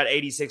 LA's got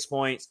 86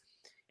 points,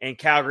 and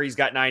Calgary's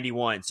got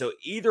 91. So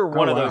either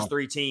one of those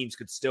 3 teams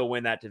could still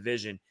win that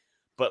division.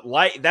 But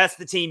that's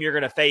the team you're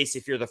going to face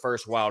if you're the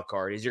first wild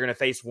card, is you're going to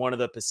face one of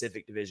the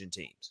Pacific Division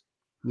teams.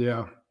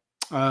 Yeah.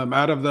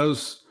 Out of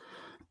those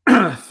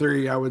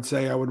 3, I would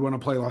say I would want to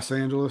play Los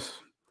Angeles.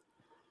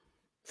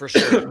 For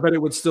sure. But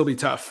it would still be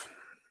tough.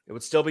 It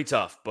would still be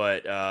tough,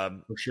 but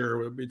for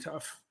sure it would be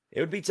tough. It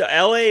would be tough.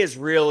 LA has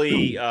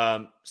really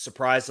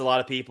surprised a lot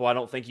of people. I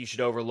don't think you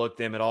should overlook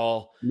them at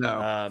all.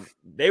 No.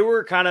 They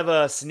were kind of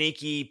a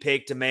sneaky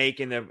pick to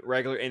make in the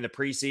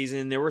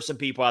preseason. There were some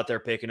people out there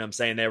picking them,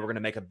 saying they were going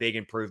to make a big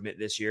improvement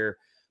this year.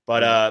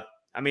 But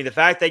the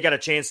fact they got a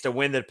chance to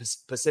win the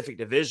Pacific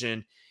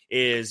Division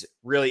is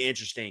really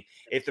interesting.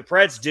 If the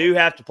Preds do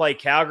have to play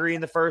Calgary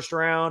in the first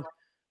round,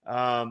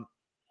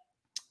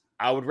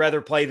 I would rather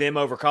play them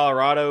over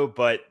Colorado,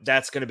 but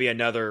that's going to be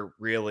another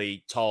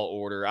really tall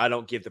order. I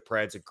don't give the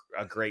Preds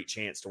a great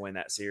chance to win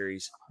that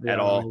series at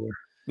all.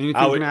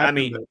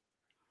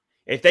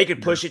 If they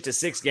could push it to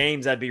 6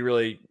 games, I'd be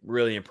really,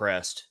 really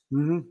impressed.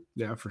 Mm-hmm.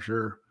 Yeah, for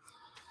sure.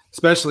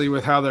 Especially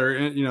with how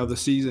they're, the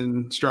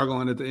season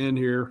struggling at the end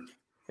here.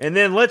 And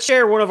then let's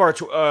share one of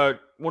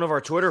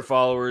our Twitter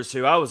followers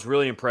who I was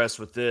really impressed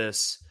with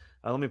this.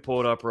 Let me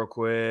pull it up real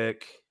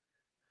quick.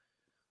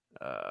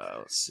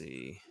 Let's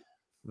see.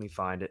 Let me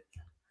find it.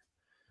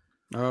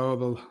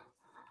 Oh,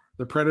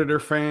 the Predator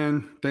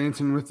fan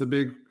dancing with the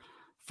big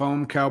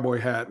foam cowboy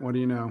hat. What do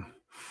you know?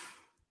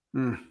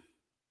 All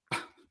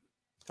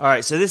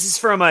right, so this is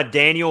from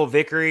Daniel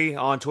Vickery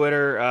on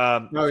Twitter.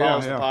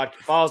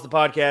 Follows the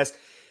podcast.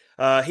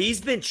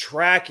 He's been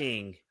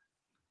tracking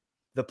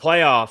the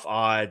playoff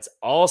odds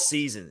all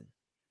season,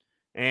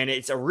 and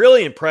it's a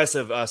really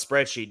impressive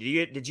spreadsheet.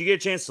 Did you get a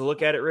chance to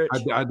look at it, Rich?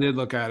 I did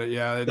look at it.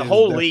 Yeah, the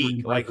whole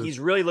league. Like,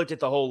 he's really looked at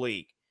the whole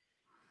league.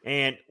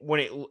 And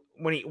when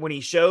he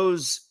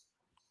shows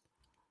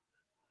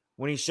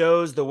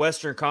the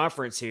Western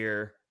Conference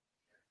here,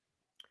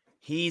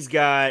 he's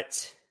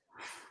got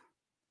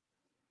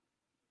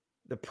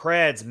the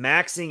Preds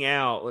maxing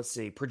out. Let's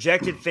see,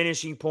 projected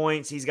finishing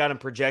points. He's got them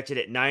projected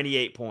at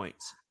 98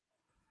 points.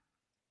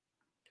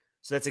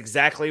 So that's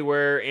exactly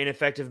where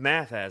ineffective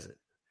math has it.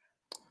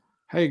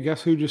 Hey,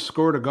 guess who just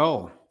scored a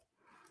goal?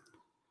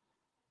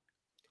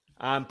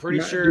 I'm pretty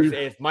sure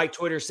if Mike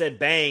Twitter said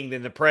bang,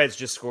 then the Preds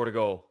just scored a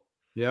goal.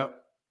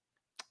 Yep.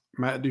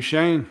 Matt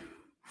Duchene.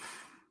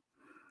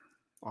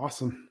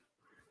 Awesome.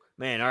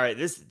 Man, all right.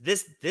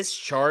 This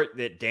chart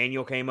that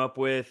Daniel came up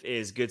with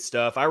is good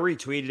stuff. I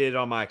retweeted it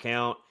on my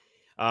account.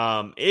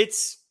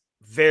 It's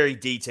very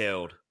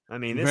detailed. I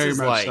mean, this is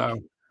like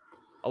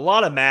a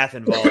lot of math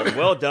involved.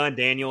 Well done,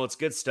 Daniel. It's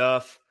good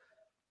stuff.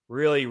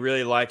 Really,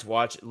 really liked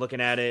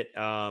looking at it.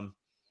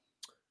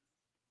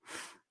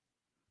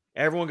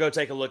 Everyone go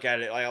take a look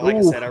at it. Like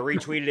I said, I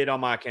retweeted it on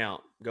my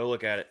account. Go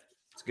look at it.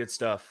 It's good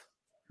stuff.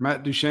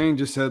 Matt Duchene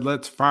just said,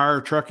 let's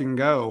fire, truck, and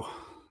go.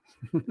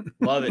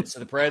 Love it. So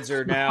the Preds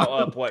are now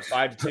up,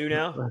 5-2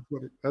 now?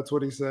 That's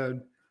what he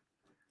said.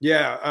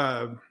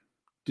 Yeah.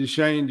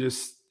 Duchene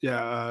just,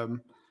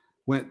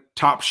 went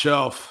top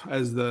shelf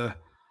as the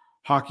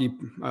hockey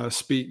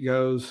speak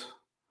goes.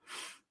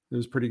 It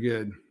was pretty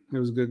good. It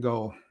was a good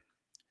goal.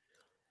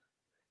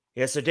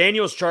 Yeah, so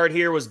Daniel's chart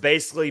here was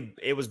based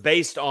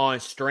on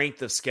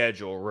strength of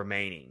schedule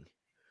remaining,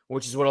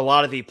 which is what a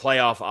lot of the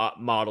playoff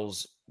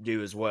models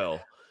do as well.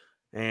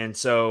 And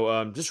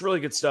so just really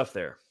good stuff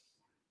there.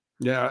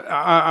 Yeah,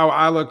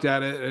 I looked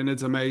at it, and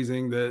it's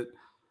amazing that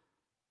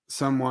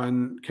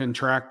someone can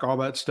track all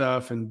that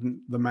stuff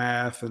and the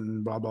math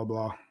and blah, blah,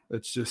 blah.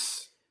 It's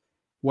just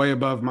way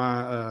above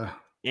my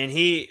and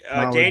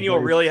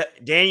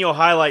Daniel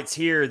highlights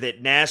here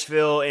that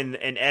Nashville and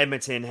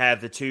Edmonton have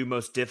the 2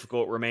 most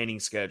difficult remaining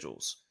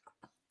schedules.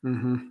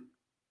 Mm-hmm.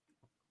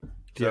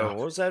 So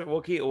what was that?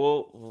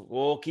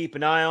 We'll keep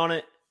an eye on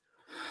it.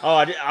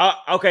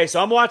 Okay.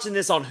 So I'm watching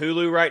this on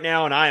Hulu right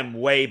now, and I am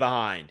way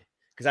behind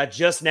because I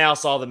just now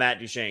saw the Matt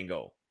Duchene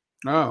goal.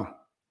 Oh,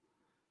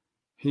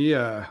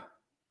 it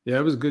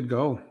was a good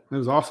goal. It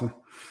was awesome.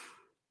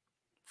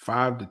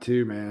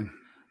 5-2, man.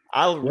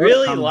 I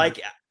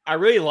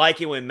really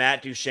like it when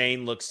Matt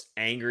Duchene looks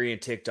angry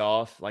and ticked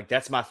off. Like,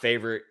 that's my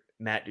favorite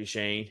Matt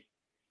Duchene.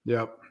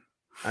 Yep.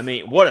 I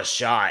mean, what a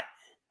shot.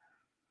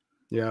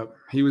 Yep.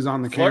 He was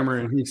on the camera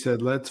and he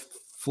said, let's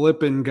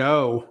flip and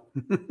go.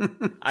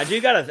 I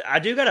do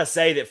gotta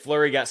say that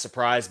Fleury got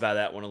surprised by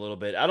that one a little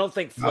bit. I don't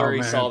think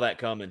Fleury saw that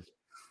coming.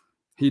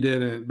 He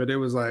didn't, but it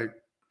was like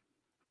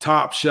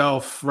top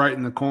shelf right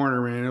in the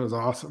corner, man. It was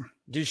awesome.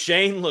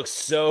 Duchesne looks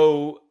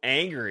so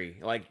angry.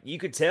 Like, you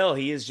could tell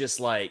he is just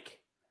like,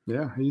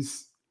 yeah,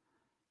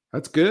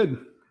 that's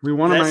good. We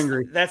want him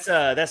angry.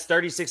 That's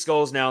 36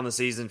 goals now in the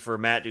season for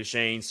Matt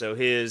Duchesne. So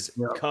his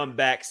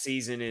comeback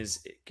season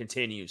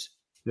continues.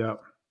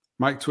 Yep.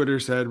 Mike Twitter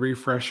said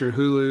refresh your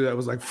Hulu. That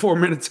was like 4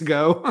 minutes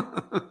ago.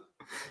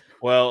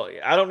 Well,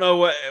 I don't know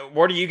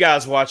what are you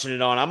guys watching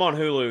it on? I'm on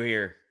Hulu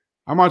here.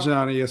 I'm watching it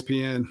on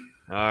ESPN.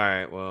 All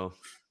right, well,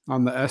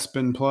 on the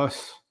ESPN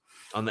Plus.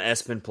 On the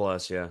ESPN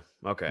Plus, yeah.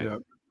 Okay. Yep.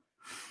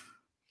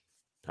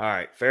 All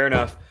right, fair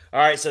enough. All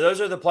right, so those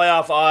are the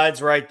playoff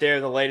odds right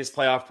there, the latest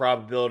playoff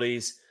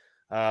probabilities.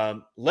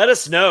 Let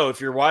us know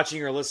if you're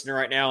watching or listening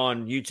right now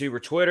on YouTube or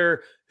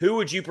Twitter. Who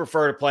would you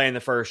prefer to play in the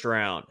first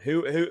round?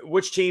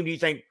 Which team do you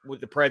think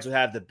the Preds would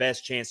have the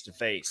best chance to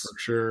face? For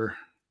sure.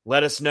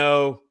 Let us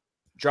know.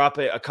 Drop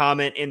a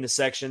comment in the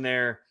section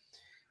there,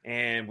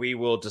 and we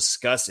will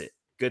discuss it.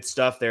 Good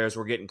stuff there as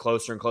we're getting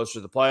closer and closer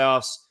to the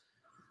playoffs.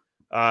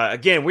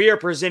 Again, we are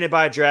presented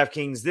by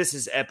DraftKings. This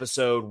is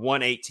episode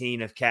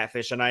 118 of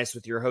Catfish on Ice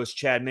with your host,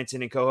 Chad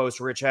Minton, and co-host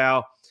Rich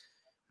Howe.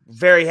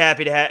 Very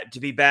happy to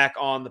be back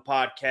on the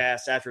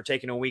podcast after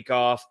taking a week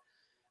off.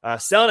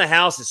 Selling a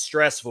house is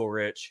stressful,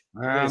 Rich.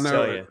 I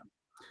know it.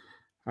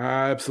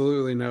 I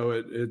absolutely know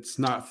it. It's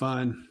not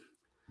fun.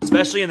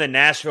 Especially in the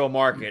Nashville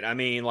market. I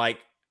mean, like,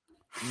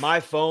 my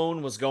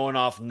phone was going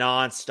off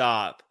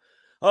nonstop.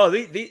 Oh,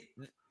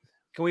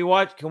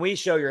 can we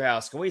show your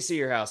house? Can we see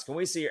your house? Can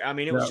we see your, I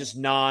mean, it was just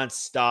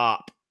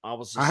nonstop.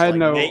 I had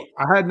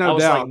no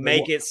doubt.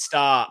 Make it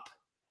stop.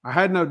 I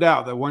had no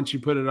doubt that once you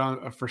put it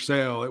on for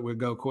sale, it would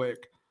go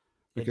quick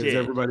because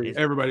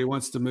everybody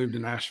wants to move to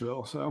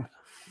Nashville. So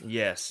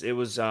yes, it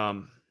was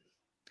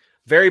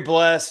very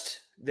blessed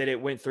that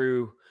it went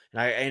through,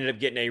 and I ended up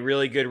getting a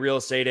really good real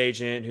estate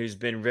agent who's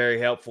been very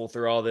helpful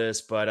through all this,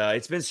 but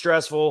it's been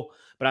stressful,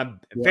 but I'm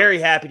very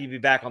happy to be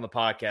back on the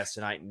podcast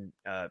tonight and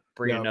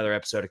bring another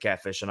episode of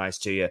Catfish on Ice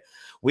to you.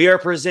 We are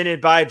presented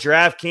by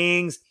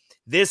DraftKings.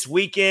 This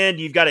weekend,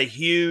 you've got a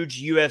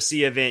huge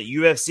UFC event.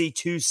 UFC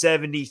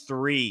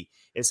 273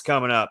 is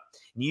coming up.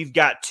 And you've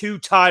got 2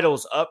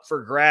 titles up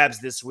for grabs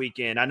this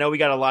weekend. I know we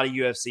got a lot of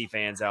UFC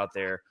fans out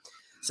there.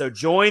 So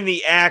join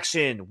the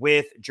action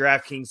with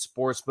DraftKings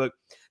Sportsbook,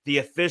 the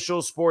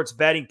official sports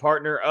betting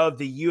partner of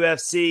the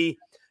UFC.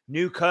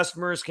 New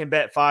customers can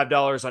bet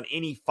 $5 on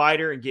any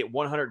fighter and get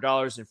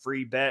 $100 in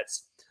free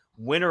bets,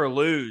 win or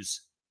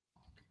lose.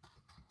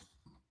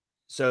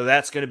 So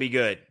that's going to be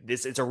good.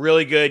 It's a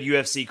really good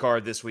UFC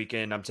card this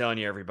weekend. I'm telling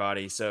you,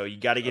 everybody. So you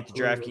got to get the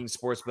DraftKings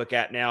Sportsbook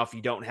app now if you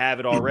don't have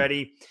it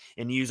already,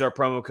 and use our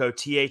promo code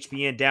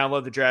THPN.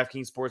 Download the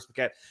DraftKings Sportsbook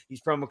app.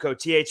 Use promo code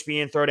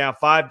THPN. Throw down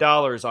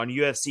 $5 on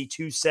UFC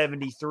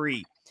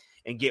 273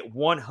 and get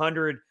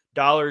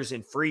 $100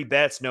 in free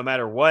bets no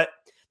matter what.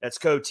 That's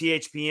code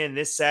THPN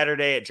this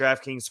Saturday at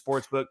DraftKings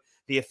Sportsbook,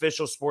 the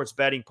official sports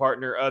betting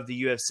partner of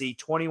the UFC.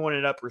 21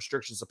 and up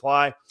restrictions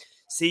apply.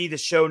 See the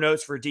show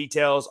notes for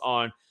details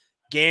on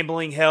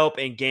gambling help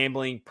and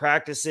gambling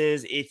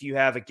practices if you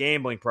have a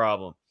gambling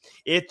problem.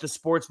 If the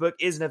sportsbook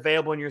isn't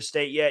available in your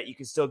state yet, you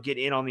can still get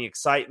in on the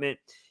excitement.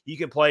 You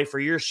can play for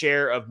your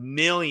share of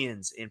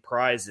millions in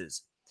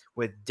prizes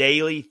with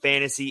daily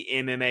fantasy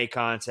MMA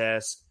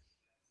contests.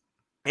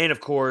 And, of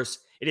course,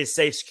 it is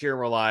safe, secure,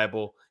 and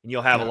reliable, and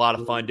you'll have a lot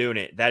of fun doing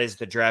it. That is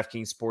the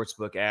DraftKings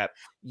Sportsbook app.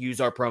 Use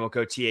our promo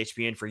code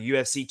THPN for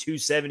UFC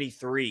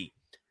 273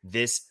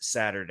 this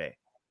Saturday.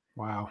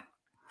 Wow.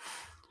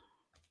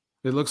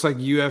 It looks like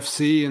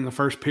UFC in the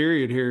first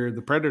period here,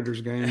 the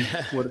Predators game,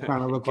 what it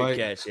kind of looked like.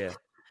 Catch, yeah.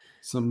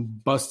 Some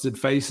busted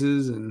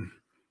faces. And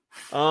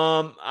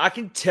I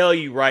can tell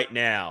you right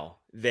now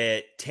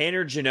that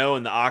Tanner Jeannot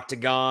in the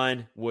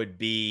octagon would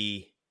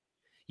be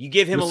 – you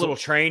give him a little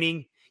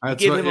training. You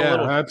give him a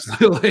little –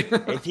 absolutely.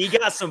 If he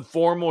got some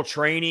formal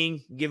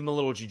training, give him a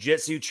little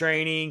jiu-jitsu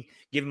training,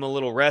 give him a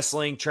little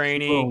wrestling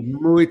training.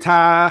 Muay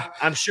Thai.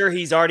 I'm sure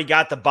he's already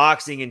got the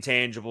boxing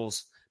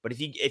intangibles. But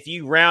if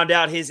you round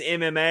out his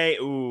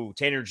MMA,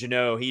 Tanner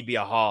Jeannot, he'd be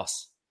a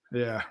hoss.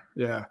 Yeah.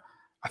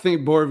 I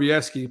think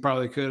Borowiecki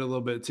probably could a little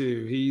bit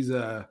too. He's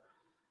I've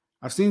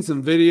seen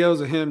some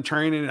videos of him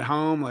training at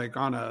home, like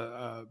on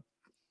a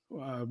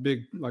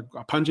big, like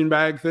a punching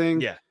bag thing.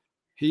 Yeah.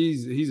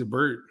 He's a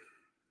brute.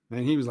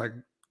 And he was like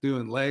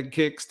doing leg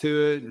kicks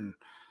to it. And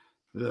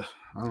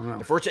I don't know.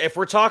 If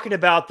we're talking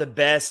about the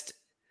best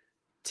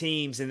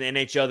teams in the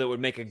NHL that would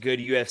make a good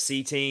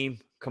UFC team,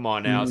 come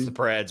on now, It's the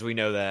Preds. We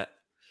know that.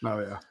 Oh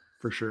yeah,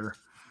 for sure.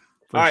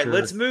 All right,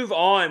 let's move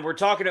on. We're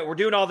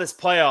doing all this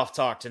playoff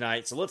talk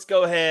tonight. So let's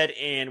go ahead,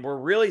 and we're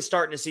really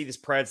starting to see this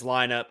Preds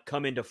lineup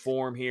come into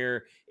form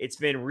here. It's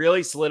been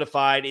really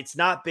solidified. It's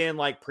not been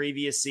like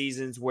previous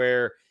seasons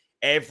where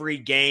every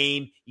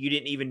game you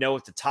didn't even know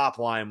what the top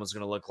line was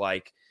going to look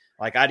like.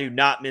 Like, I do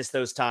not miss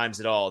those times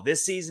at all.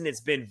 This season,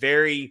 it's been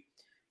very,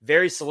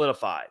 very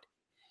solidified.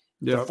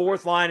 The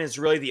fourth line is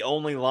really the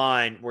only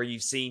line where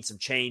you've seen some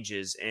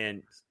changes,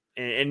 and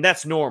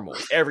that's normal.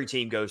 Every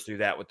team goes through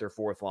that with their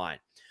fourth line.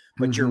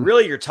 But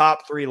your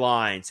top three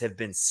lines have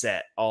been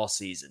set all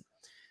season.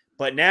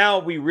 But now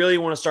we really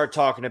want to start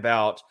talking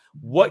about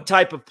what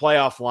type of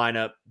playoff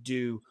lineup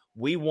do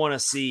we want to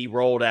see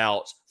rolled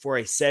out for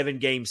a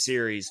 7-game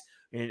series.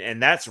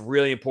 And that's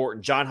really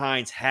important. John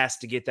Hines has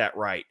to get that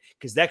right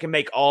because that can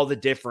make all the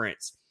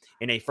difference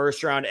in a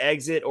first-round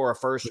exit or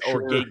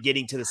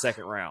getting to the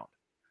second round.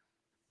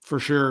 For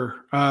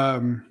sure.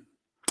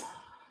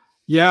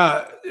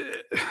 Yeah,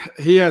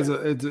 he has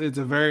it's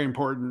a very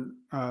important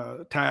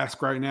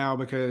task right now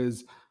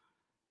because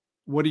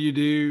what do you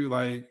do?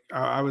 Like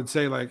I would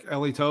say, like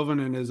Eeli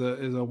Tolvanen is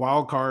a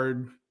wild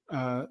card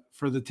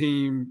for the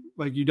team.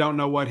 Like you don't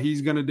know what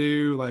he's going to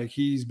do. Like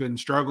he's been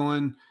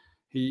struggling.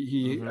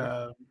 He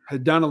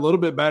had done a little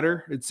bit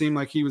better. It seemed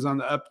like he was on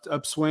the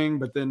upswing,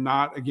 but then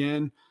not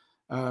again.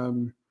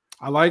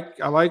 I like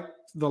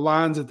the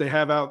lines that they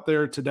have out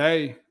there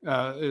today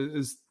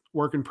is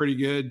working pretty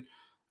good.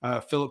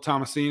 Philip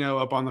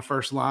Tomasino up on the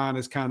first line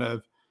is kind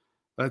of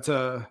that's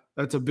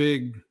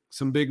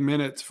some big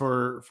minutes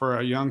for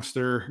a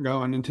youngster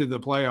going into the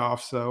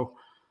playoffs. So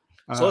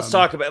let's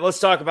talk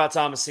about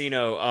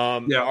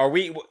Tomasino.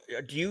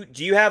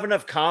 Do you have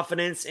enough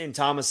confidence in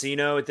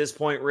Tomasino at this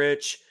point,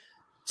 Rich,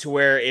 to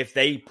where if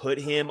they put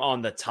him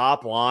on the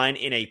top line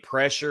in a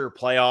pressure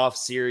playoff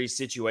series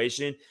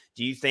situation,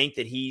 do you think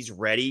that he's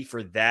ready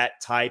for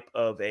that type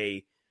of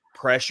a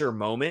pressure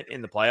moment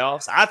in the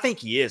playoffs? I think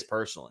he is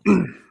personally.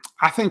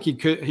 I think he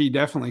could. He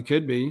definitely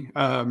could be.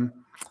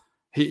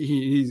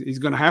 He's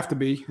going to have to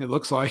be. It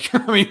looks like.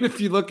 I mean,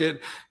 if you look at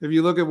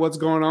what's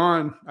going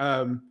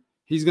on,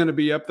 he's going to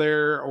be up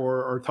there,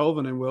 or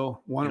Tolvanen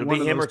will. It'll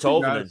be him or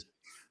Tolvanen. Guys.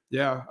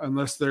 Yeah,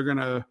 unless they're going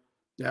to.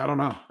 Yeah, I don't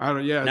know.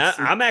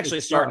 I'm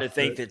actually starting to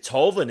think that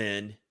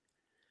Tolvanen.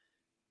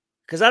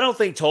 Because I don't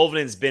think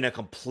Tolvanen's been a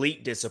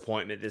complete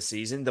disappointment this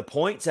season. The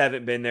points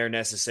haven't been there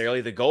necessarily.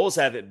 The goals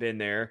haven't been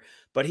there.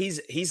 But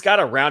he's got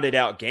a rounded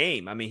out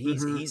game. I mean,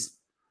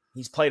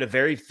 he's played a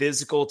very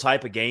physical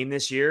type of game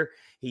this year.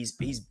 He's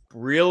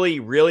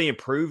really, really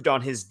improved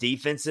on his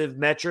defensive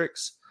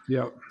metrics.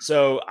 Yeah.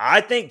 So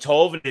I think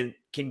Tolvanen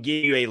can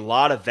give you a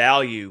lot of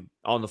value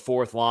on the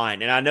fourth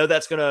line. And I know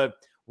that's going to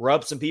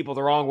rub some people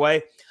the wrong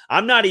way.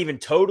 I'm not even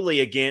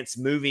totally against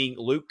moving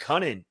Luke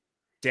Cunnin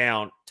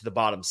down to the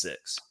bottom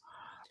six.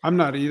 I'm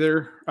not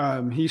either.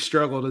 He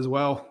struggled as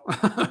well.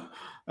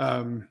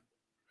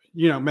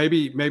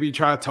 Maybe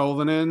try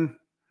Tolvanen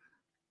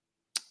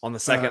on the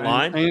second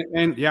line,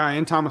 and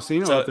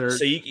Tomasino so, up there.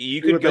 So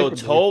you could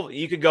go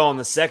you could go on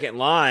the second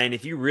line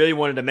if you really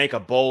wanted to make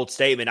a bold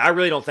statement. I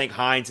really don't think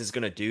Hines is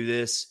going to do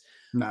this.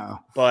 No,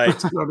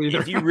 but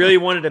if you really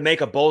wanted to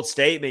make a bold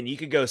statement, you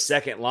could go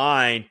second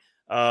line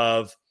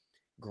of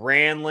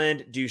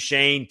Granlund,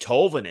 Duchesne,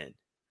 Tolvanen.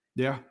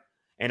 Yeah,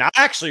 and I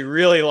actually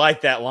really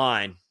like that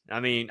line. I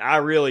mean, I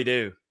really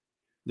do.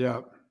 Yeah.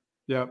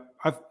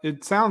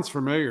 It sounds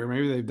familiar.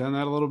 Maybe they've done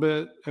that a little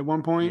bit at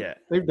one point. Yeah,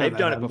 they've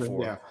done it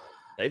before. Yeah.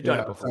 They've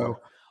done it before. So,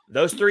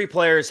 those three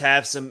players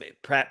have some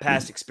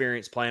past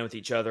experience playing with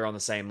each other on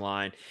the same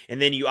line.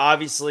 And then you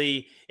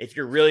obviously, if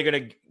you're really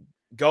going to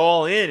go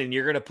all in and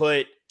you're going to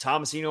put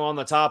Tomasino on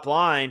the top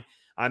line,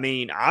 I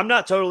mean, I'm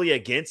not totally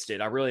against it.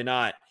 I'm really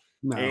not.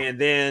 No. And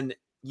then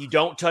you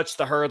don't touch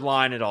the Herd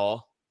line at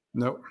all.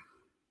 Nope.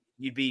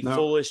 You'd be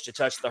foolish to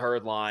touch the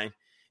Herd line.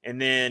 And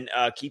then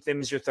keep them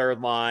as your third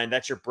line.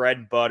 That's your bread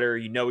and butter.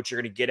 You know what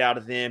you're going to get out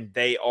of them.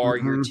 They are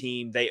your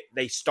team.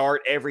 They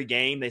start every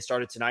game. They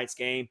started tonight's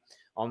game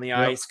on the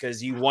ice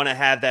because you want to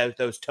have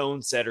those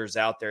tone setters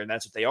out there, and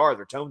that's what they are.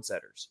 They're tone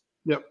setters.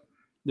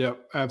 Yep,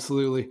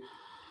 absolutely.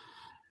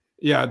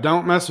 Yeah,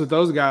 don't mess with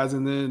those guys.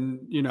 And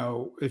then,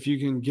 if you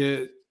can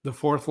get the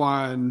fourth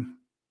line,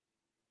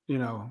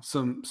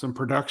 some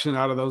production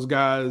out of those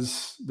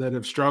guys that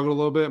have struggled a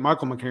little bit.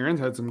 Michael McCarron's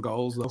had some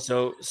goals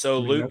though. So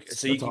Luke,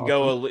 you can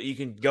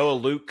go a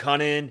Luke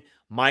Cunnin,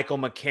 Michael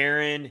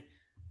McCarron,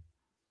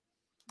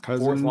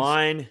 Cousins. Fourth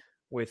line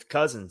with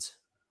Cousins.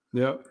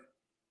 Yep.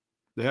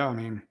 Yeah, I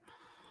mean,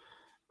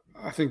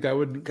 I think that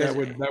would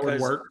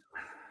work.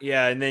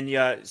 Yeah, and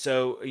then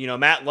so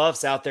Matt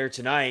Luff's out there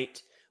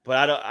tonight,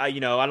 but I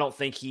don't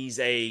think he's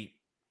a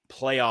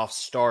playoff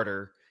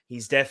starter.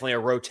 He's definitely a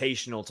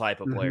rotational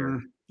type of player.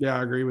 Yeah,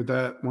 I agree with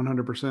that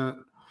 100%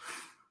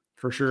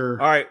 for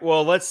sure. All right,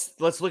 well, let's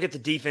look at the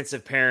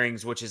defensive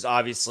pairings, which is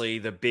obviously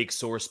the big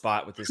sore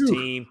spot with this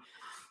team.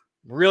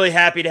 Really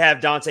happy to have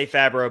Dante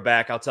Fabro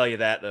back. I'll tell you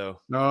that, though.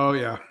 Oh,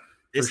 yeah.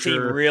 This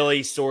team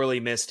really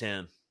sorely missed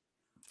him.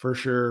 For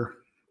sure.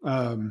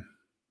 Him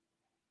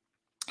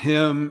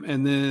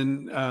and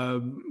then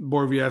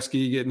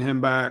Borowiecki, getting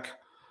him back.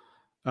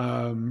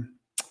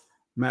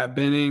 Matt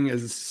Benning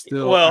is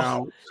still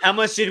out. How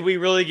much did we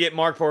really get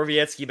Mark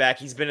Borowiecki back?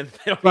 He's been in the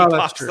penalty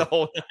box the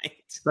whole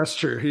night. That's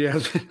true. He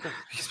has.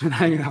 He's been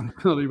hanging out in the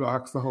penalty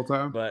box the whole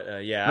time. But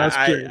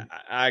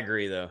I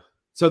agree though.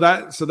 So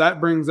that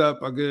brings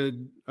up a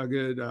good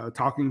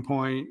talking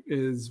point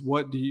is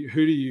who do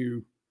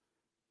you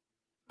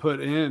put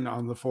in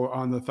on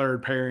the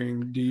third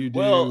pairing? Do you do?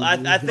 Well,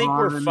 I think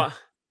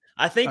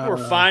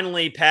we're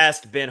finally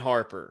past Ben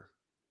Harper.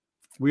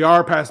 We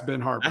are past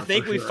Ben Harper. I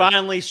think we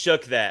finally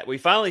shook that.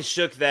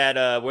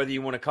 Whether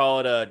you want to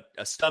call it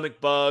a stomach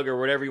bug or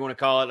whatever you want to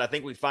call it. I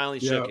think we finally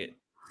shook it.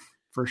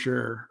 For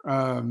sure.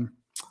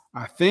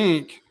 I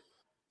think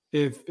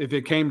if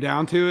it came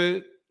down to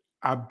it,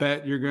 I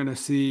bet you're going to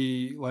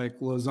see like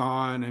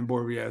Lazan and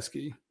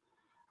Borowiecki.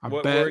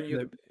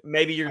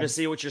 Maybe you're going to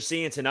see what you're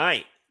seeing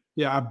tonight.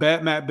 Yeah, I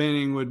bet Matt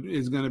Benning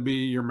is going to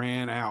be your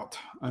man out,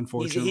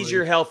 unfortunately. He's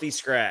your healthy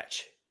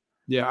scratch.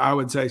 Yeah, I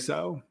would say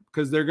so.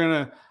 Because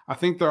I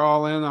think they're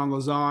all in on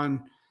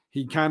Lazan.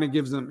 He kind of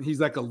gives them, he's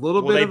like a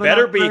little bit of an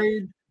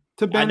upgrade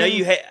to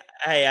Benning.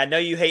 I know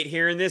you hate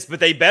hearing this, but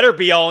they better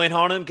be all in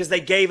on him because they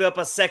gave up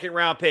a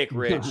second-round pick,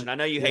 Rich. And I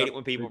know you hate it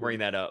when people bring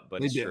that up,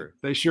 but it's true.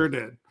 They sure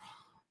did.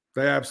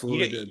 They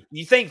absolutely did.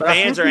 You think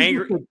fans are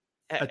angry?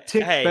 A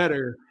tick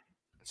better.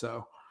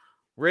 So,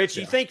 Rich,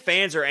 you think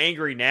fans are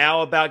angry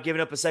now about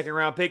giving up a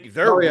second-round pick?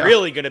 They're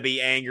really going to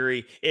be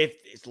angry if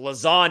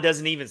Lazan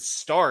doesn't even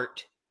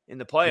start in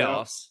the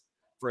playoffs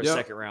for a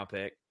second-round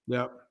pick.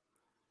 Yep.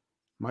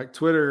 Mike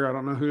Twitter, I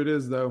don't know who it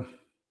is, though.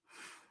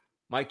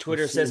 Mike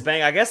Twitter says,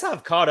 "Bang." I guess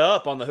I've caught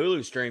up on the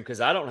Hulu stream because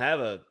I don't have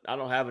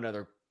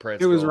another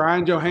press. It was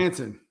Ryan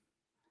Johansson.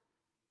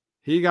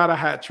 He got a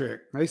hat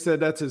trick. They said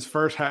that's his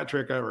first hat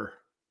trick ever,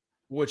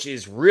 which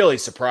is really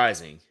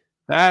surprising.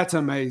 That's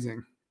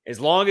amazing. As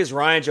long as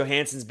Ryan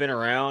Johansson's been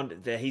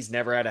around, that he's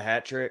never had a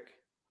hat trick.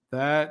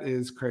 That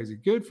is crazy.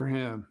 Good for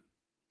him.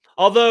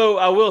 Although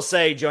I will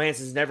say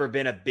Johansson's never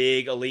been a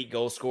big elite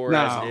goal scorer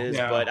as it is,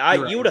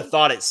 but you would have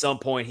thought at some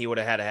point he would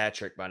have had a hat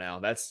trick by now.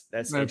 That's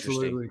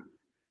interesting.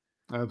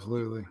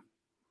 Absolutely.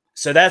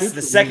 So that's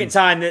the second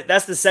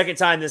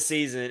time this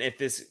season, if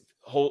this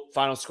whole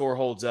final score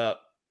holds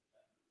up.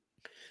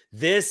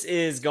 This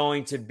is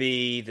going to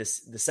be the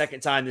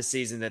second time this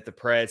season that the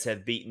Preds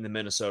have beaten the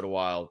Minnesota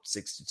Wild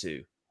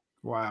 6-2.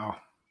 Wow.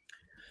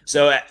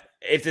 So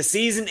if the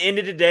season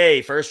ended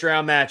today, first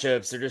round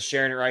matchups, they're just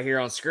sharing it right here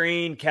on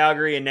screen.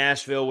 Calgary and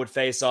Nashville would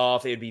face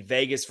off. It would be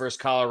Vegas versus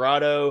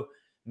Colorado,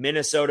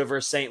 Minnesota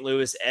versus St.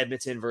 Louis,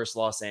 Edmonton versus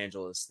Los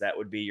Angeles. That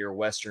would be your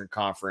Western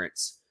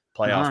Conference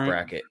playoff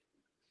bracket.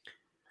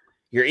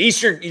 Your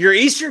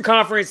Eastern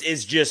Conference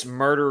is just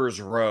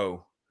murderer's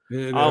row.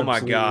 Oh my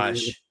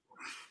gosh.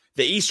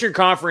 The Eastern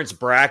Conference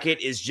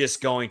bracket is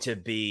just going to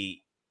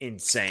be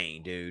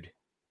insane, dude.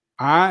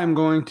 I am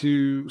going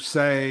to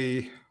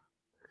say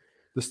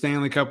the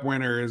Stanley Cup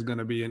winner is going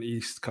to be an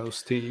East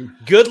Coast team.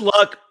 Good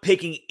luck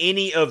picking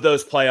any of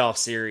those playoff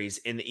series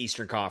in the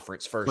Eastern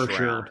Conference first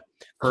round.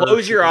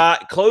 Close your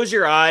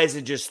eyes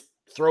and just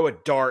throw a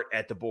dart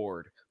at the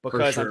board.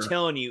 Because I'm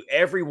telling you,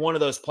 every one of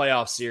those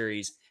playoff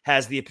series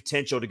has the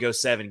potential to go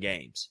 7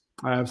 games.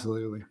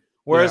 Absolutely.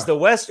 Whereas the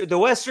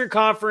Western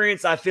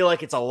Conference, I feel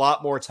like it's a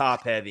lot more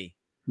top heavy.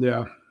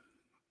 Yeah,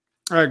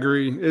 I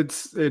agree. It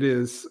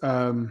is. It's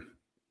going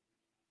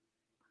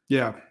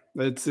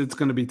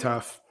to be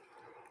tough.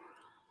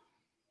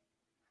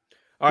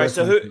 All right,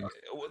 so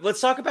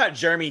let's talk about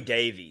Jeremy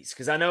Davies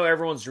because I know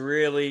everyone's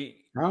really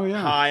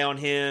high on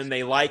him.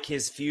 They like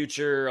his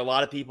future. A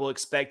lot of people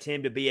expect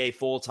him to be a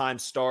full-time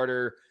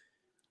starter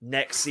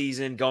next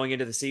season, going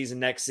into the season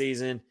next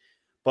season.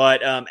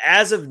 But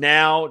as of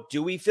now,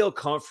 do we feel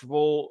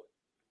comfortable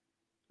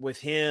with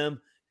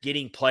him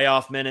getting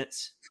playoff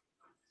minutes?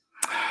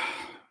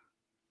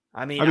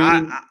 I mean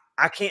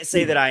I can't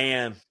say that I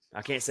am.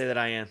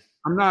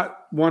 I'm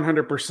not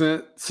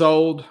 100%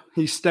 sold.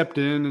 He stepped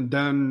in and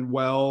done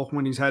well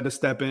when he's had to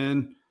step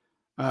in.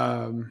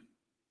 But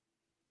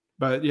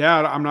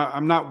yeah, I'm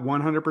not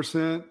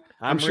 100%.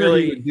 I'm sure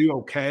he would do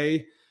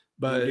okay.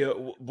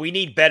 But we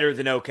need better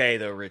than okay,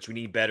 though, Rich. We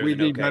need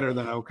better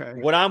than okay.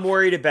 What I'm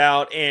worried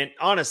about, and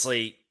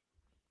honestly,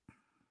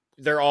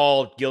 they're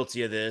all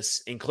guilty of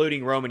this,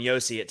 including Roman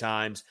Josi at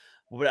times.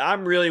 But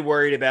I'm really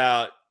worried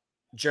about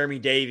Jeremy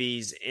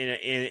Davies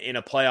in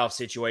a playoff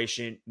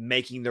situation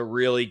making the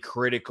really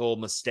critical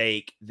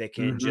mistake that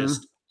can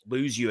just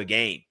lose you a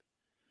game.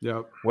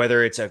 Yep.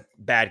 Whether it's a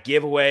bad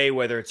giveaway,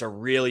 whether it's a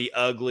really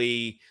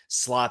ugly,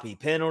 sloppy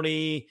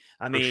penalty.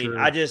 I mean,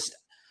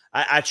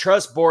 I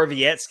trust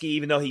Borowiecki,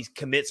 even though he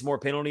commits more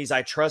penalties.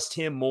 I trust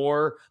him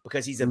more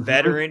because he's a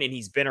veteran and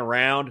he's been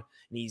around.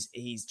 And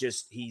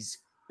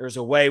there's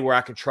a way where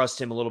I can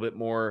trust him a little bit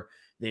more.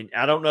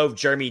 I don't know if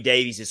Jeremy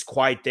Davies is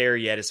quite there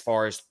yet as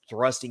far as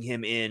thrusting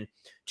him in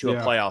to a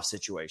playoff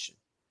situation.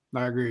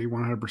 I agree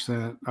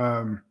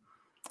 100%.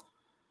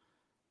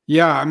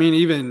 I mean,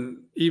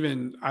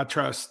 even I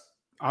trust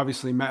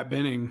obviously Matt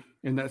Benning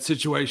in that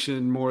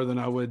situation more than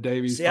I would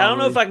Davies. See, I don't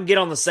know if I can get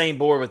on the same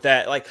board with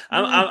that. Like,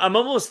 I'm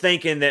almost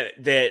thinking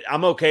that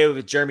I'm okay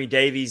with Jeremy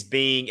Davies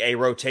being a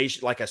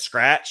rotation, like a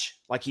scratch,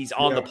 like he's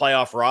on the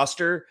playoff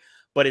roster.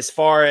 But as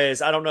far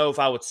as, I don't know if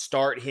I would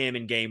start him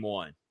in game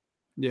 1.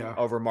 Yeah.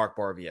 Over Mark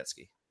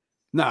Borowiecki.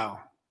 No,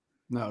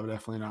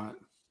 definitely not.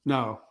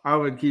 No, I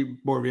would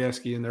keep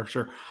Borowiecki in there for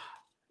sure.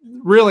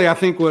 Really, I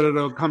think what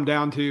it'll come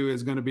down to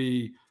is going to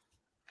be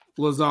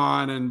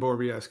Lazon and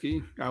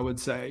Borowiecki, I would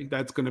say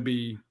that's going to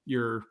be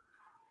your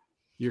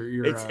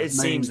it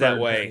seems main that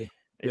way.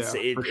 Yeah,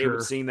 It sure.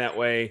 would seem that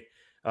way.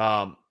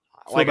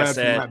 Like I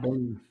said,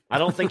 I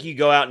don't think you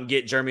go out and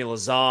get Jeremy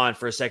Lazon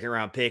for a second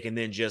round pick and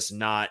then just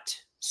not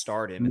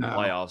start him in the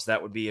playoffs.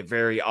 That would be a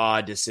very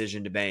odd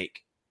decision to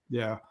make.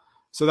 Yeah.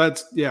 So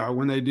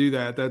when they do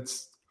that,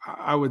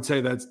 I would say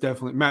that's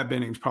definitely Matt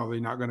Benning's probably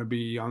not going to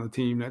be on the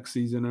team next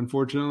season,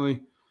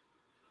 unfortunately.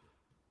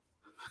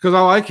 Because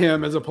I like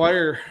him as a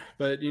player,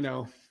 but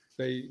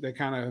they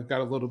kind of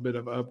got a little bit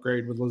of an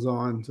upgrade with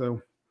Lazon.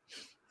 So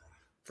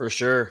for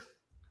sure.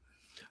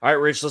 All right,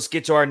 Rich, let's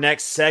get to our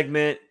next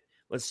segment.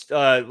 Let's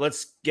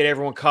get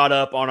everyone caught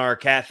up on our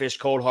Catfish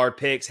Cold Hard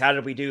picks. How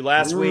did we do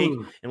last week?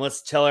 And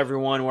let's tell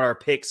everyone what our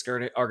picks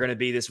are going to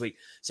be this week.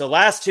 So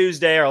last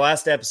Tuesday, our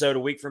last episode, a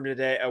week from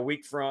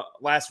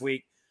last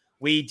week,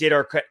 we did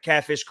our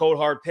Catfish Cold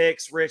Hard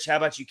picks. Rich, how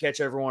about you catch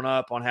everyone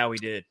up on how we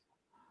did?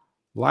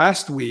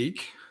 Last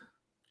week,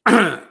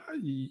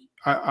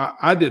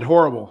 I did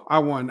horrible. I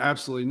won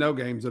absolutely no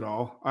games at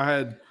all. I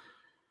had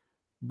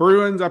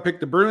Bruins. I picked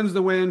the Bruins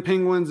to win,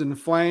 Penguins and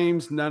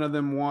Flames. None of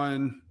them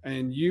won.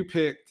 And you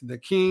picked the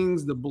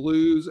Kings, the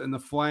Blues, and the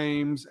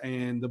Flames,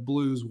 and the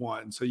Blues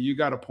won. So you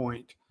got a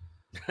point.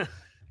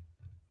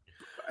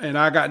 And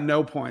I got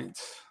no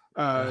points.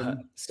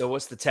 So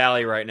what's the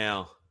tally right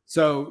now?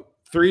 So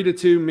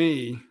 3-2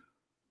 me.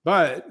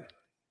 But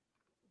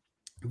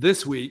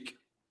this week,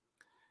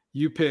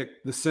 you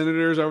picked the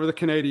Senators over the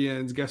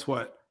Canadiens. Guess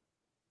what?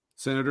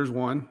 Senators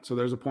won. So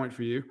there's a point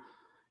for you.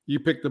 You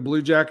picked the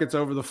Blue Jackets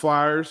over the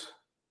Flyers.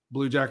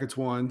 Blue Jackets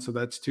won, so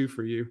that's 2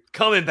 for you.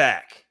 Coming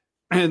back.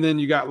 And then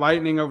you got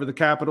Lightning over the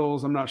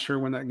Capitals. I'm not sure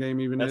when that game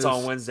even is. That's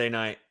on Wednesday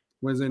night.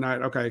 Wednesday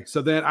night. Okay.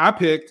 So then I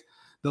picked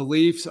the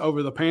Leafs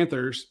over the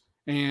Panthers,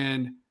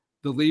 and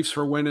the Leafs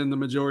were winning the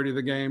majority of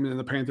the game, and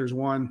the Panthers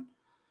won.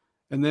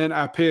 And then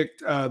I picked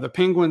the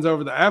Penguins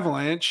over the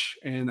Avalanche,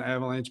 and the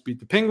Avalanche beat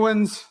the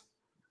Penguins.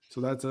 So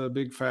that's a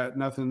big fat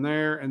nothing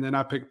there. And then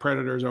I picked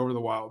Predators over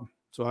the Wild.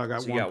 So I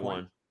got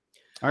one.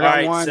 I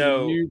got one.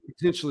 So you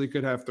potentially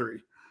could have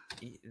 3.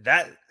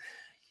 That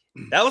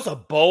was a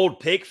bold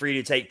pick for you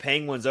to take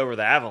Penguins over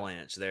the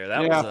Avalanche there.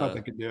 I thought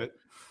they could do it.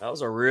 That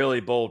was a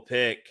really bold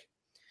pick.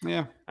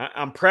 Yeah.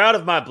 I'm proud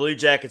of my Blue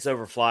Jackets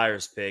over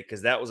Flyers pick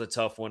because that was a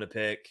tough one to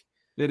pick.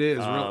 It is.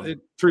 It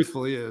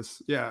truthfully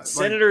is. Yeah.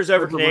 Senators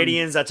over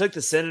Canadians. I took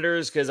the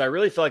Senators because I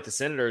really feel like the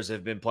Senators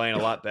have been playing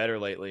a lot better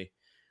lately.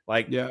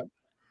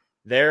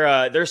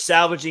 They're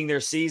salvaging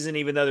their season,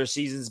 even though their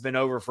season's been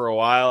over for a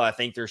while. I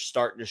think they're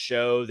starting to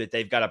show that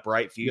they've got a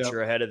bright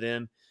future ahead of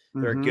them.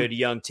 They're a good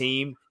young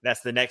team.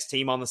 That's the next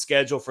team on the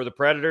schedule for the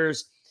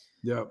Predators.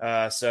 Yeah.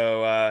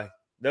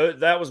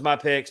 That was my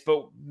picks.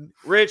 But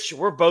Rich,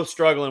 we're both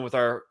struggling with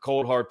our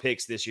cold hard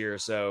picks this year.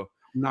 So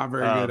not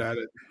very good at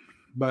it.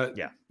 But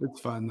yeah, it's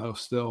fun though.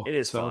 Still, it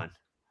is fun.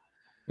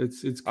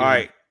 It's good. All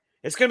right.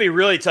 It's going to be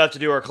really tough to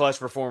do our clutch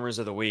performers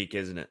of the week,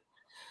 isn't it?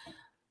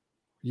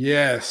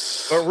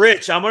 Yes. But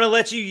Rich, I'm going to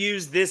let you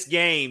use this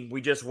game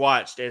we just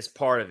watched as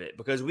part of it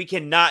because we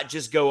cannot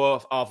just go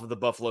off of the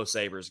Buffalo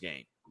Sabres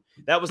game.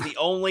 That was the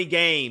only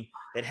game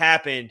that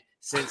happened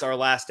since our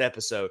last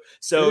episode.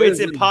 So it's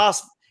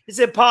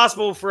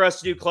impossible for us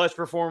to do clutch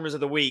performers of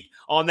the week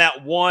on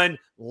that one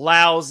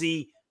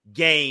lousy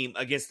game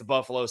against the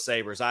Buffalo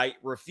Sabres. I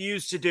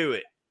refuse to do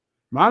it.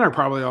 Mine are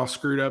probably all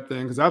screwed up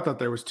then because I thought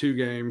there was 2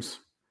 games.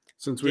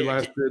 Since we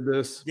last did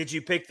this. Did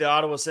you pick the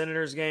Ottawa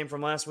Senators game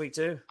from last week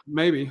too?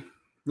 Maybe.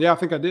 Yeah, I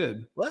think I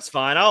did. Well, that's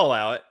fine. I'll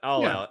allow it.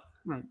 I'll allow it.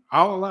 Right.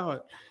 I'll allow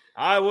it.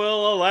 I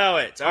will allow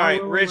it. All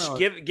right, Rich,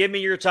 give me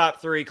your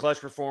top 3 clutch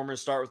performers.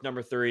 Start with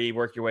number 3.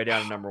 Work your way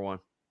down to number 1.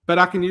 But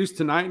I can use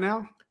tonight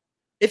now?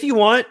 If you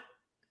want.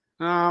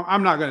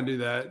 I'm not going to do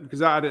that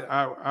because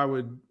I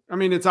would. I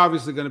mean, it's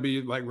obviously going to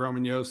be like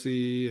Roman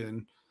Josi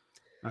and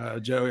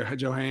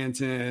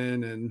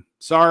Johansson and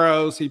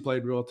Saros. He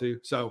played real too.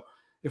 So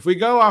if we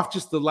go off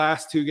just the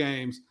last 2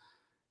 games,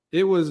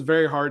 it was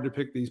very hard to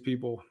pick these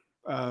people.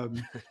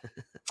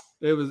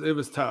 It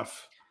was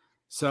tough.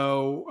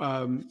 So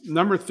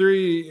number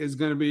 3 is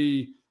going to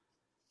be,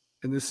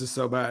 and this is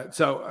so bad.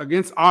 So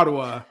against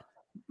Ottawa,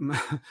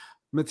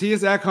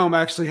 Matthias Ekholm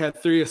actually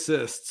had 3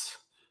 assists.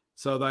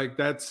 So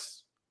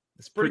that's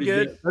pretty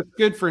good. That's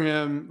good for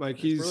him. Like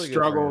he's really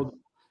struggled.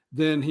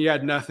 Then he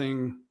had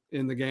nothing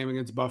in the game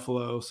against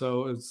Buffalo.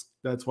 So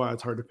that's why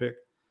it's hard to pick.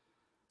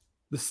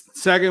 The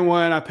second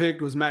one I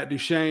picked was Matt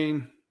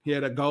Duchene. He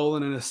had a goal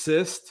and an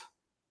assist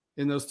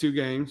in those 2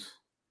 games.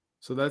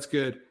 So that's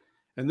good.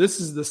 And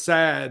this is the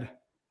sad.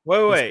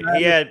 Wait.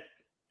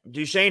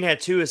 Duchene had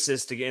 2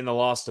 assists in the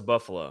loss to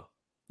Buffalo.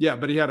 Yeah,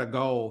 but he had a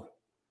goal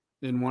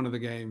in one of the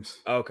games.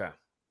 Okay.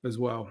 As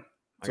well.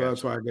 So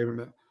that's why I gave him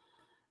that.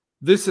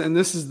 This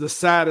is the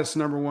saddest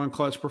number 1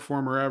 clutch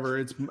performer ever.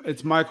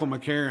 It's Michael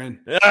McCarron.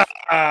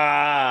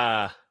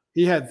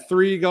 He had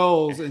 3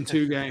 goals in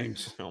 2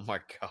 games. Oh my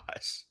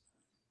gosh.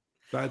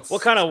 That's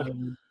what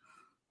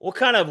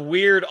kind of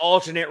weird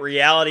alternate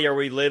reality are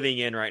we living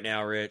in right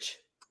now, Rich?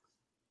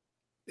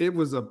 It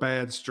was a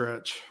bad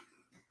stretch.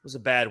 It was a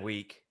bad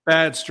week.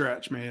 bad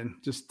stretch, man.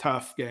 Just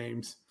tough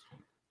games.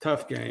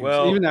 Tough games.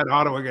 Well, even that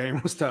Ottawa game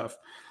was tough.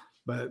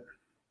 But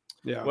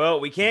yeah. Well,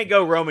 we can't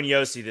go Roman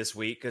Yossi this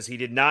week because he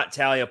did not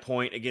tally a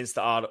point against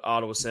the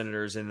Ottawa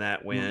Senators in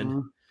that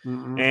win.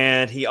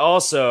 And he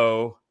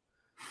also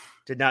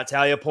did not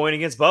tally a point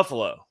against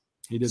Buffalo.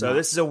 He did so not.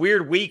 This is a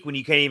weird week when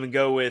you can't even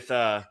go with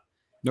Roman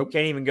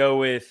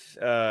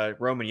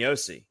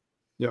Yossi.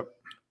 Yep.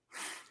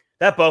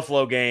 That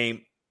Buffalo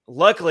game,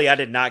 luckily I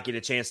did not get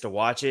a chance to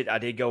watch it. I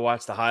did go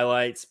watch the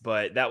highlights,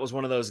 but that was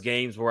one of those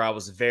games where I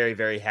was very,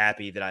 very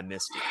happy that I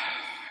missed it.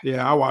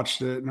 Yeah, I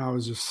watched it and I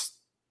was just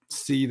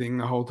seething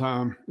the whole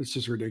time. It's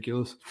just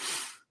ridiculous.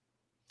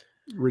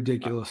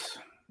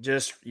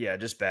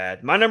 Just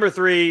bad. My number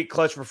 3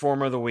 clutch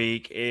performer of the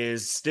week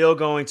is still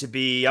going to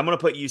be, I'm going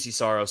to put UC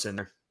Saros in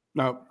there.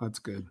 No, that's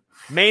good.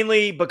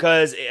 Mainly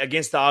because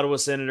against the Ottawa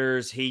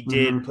Senators, he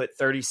did put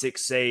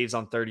 36 saves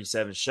on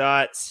 37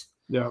 shots.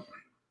 Yep.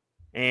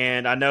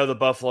 And I know the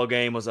Buffalo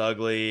game was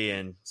ugly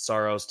and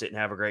Saros didn't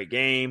have a great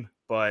game,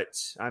 but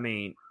I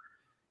mean,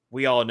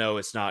 we all know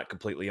it's not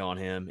completely on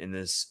him in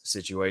this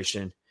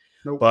situation.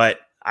 Nope. But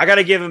I got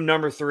to give him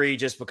number 3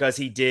 just because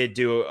he did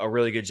do a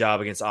really good job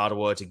against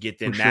Ottawa to get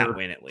them that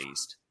win at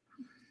least.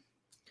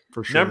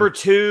 For sure. Number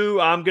 2,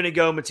 I'm going to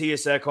go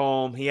Matthias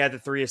Ekholm. He had the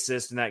 3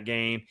 assists in that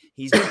game.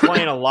 He's been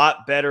playing a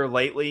lot better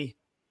lately.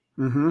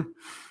 Mm-hmm.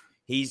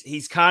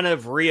 He's kind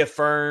of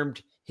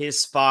reaffirmed his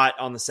spot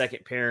on the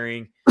second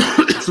pairing.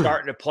 He's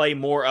starting to play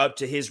more up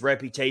to his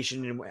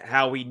reputation and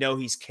how we know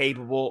he's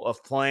capable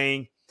of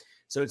playing.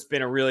 So it's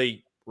been a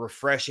really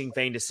refreshing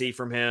thing to see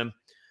from him.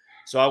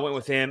 So I went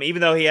with him, even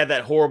though he had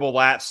that horrible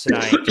lapse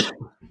tonight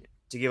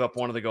to give up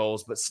one of the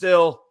goals. But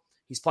still,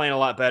 he's playing a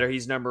lot better.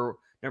 He's number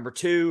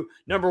 2.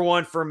 Number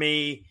 1 for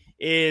me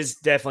is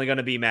definitely going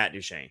to be Matt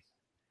Duchene.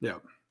 Yeah.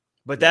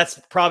 But that's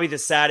probably the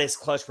saddest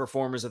clutch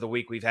performers of the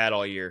week we've had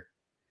all year.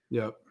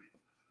 Yep.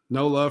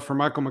 No love for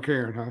Michael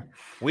McCarron, huh?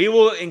 We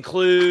will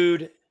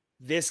include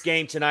this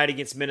game tonight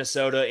against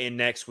Minnesota in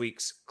next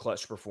week's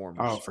clutch performers.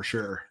 Oh, for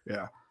sure.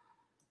 Yeah.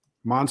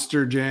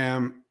 Monster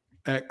Jam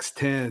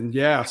X10.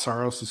 Yeah,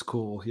 Saros is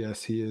cool.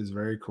 Yes, he is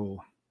very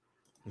cool.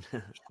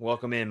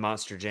 Welcome in,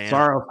 Monster Jam.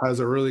 Saros has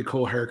a really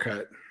cool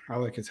haircut. I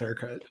like his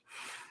haircut.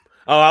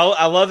 Oh,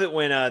 I love it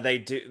when they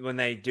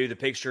do the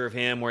picture of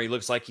him where he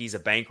looks like he's a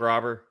bank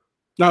robber.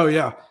 Oh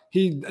yeah,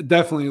 he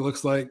definitely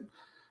looks like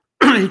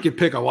he could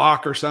pick a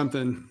lock or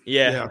something.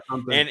 Yeah,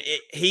 something. And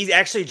he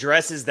actually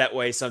dresses that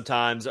way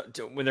sometimes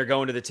when they're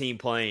going to the team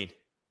plane.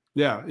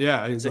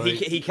 Yeah. So like,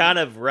 he kind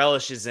of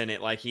relishes in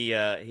it, like he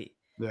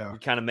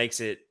kind of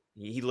makes it.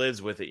 He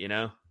lives with it, you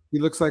know. He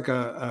looks like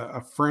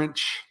a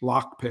French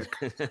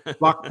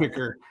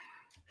lockpicker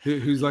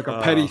who's like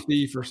a petty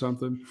thief or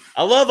something.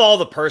 I love all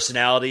the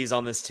personalities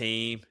on this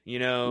team. You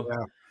know,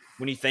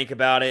 when you think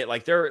about it,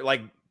 like they're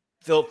like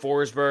Philip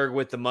Forsberg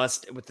with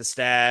the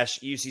stash,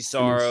 UC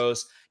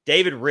Saros,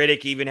 David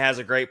Riddick even has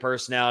a great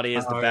personality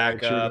as the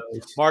backup.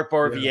 Sure Mark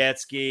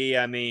Borowiecki.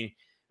 I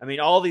mean,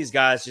 all these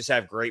guys just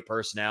have great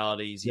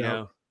personalities. You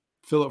know,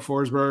 Philip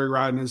Forsberg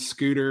riding his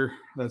scooter.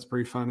 That's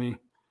pretty funny.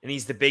 And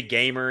he's the big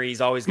gamer.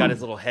 He's always got his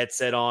little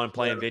headset on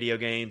playing video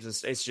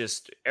games. It's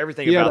just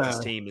everything about this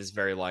team is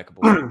very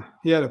likable.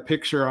 He had a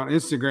picture on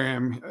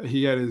Instagram.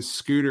 He had his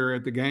scooter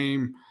at the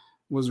game,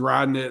 was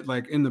riding it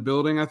like in the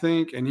building, I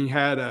think. And he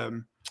had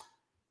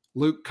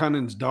Luke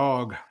Cunning's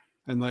dog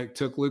and like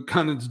took Luke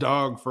Cunning's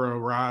dog for a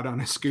ride on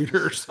his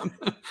scooter or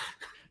something.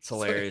 It's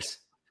hilarious.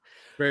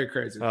 Like, very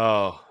crazy. Oh,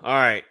 all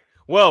right.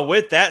 Well,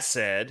 with that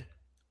said,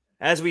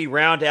 as we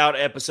round out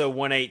episode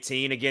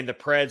 118, again, the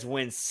Preds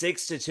win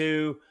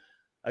 6-2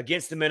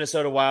 against the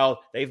Minnesota Wild.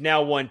 They've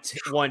now won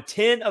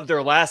 10 of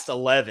their last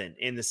 11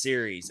 in the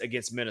series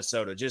against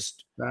Minnesota.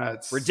 Just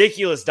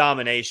ridiculous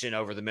domination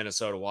over the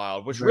Minnesota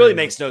Wild, which really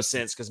makes no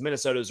sense because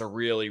Minnesota is a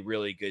really,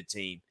 really good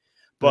team.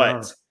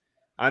 But,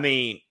 I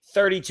mean,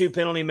 32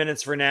 penalty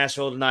minutes for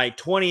Nashville tonight,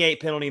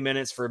 28 penalty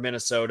minutes for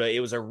Minnesota.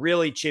 It was a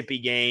really chippy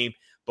game.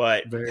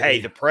 But,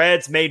 hey, the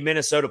Preds made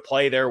Minnesota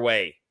play their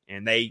way,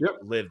 and they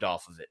lived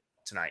off of it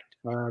tonight.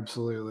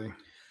 Absolutely.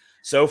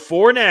 So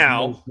for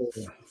now,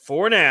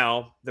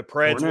 the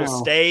Preds will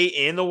stay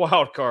in the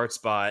wild card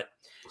spot.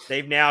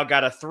 They've now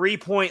got a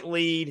 3-point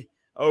lead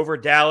over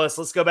Dallas.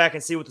 Let's go back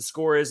and see what the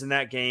score is in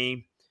that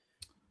game.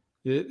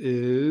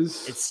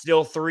 It's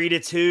still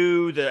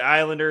 3-2. The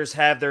Islanders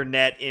have their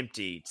net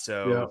emptied.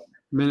 So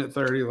minute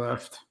 30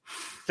 left.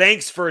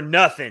 Thanks for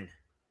nothing.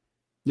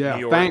 Yeah,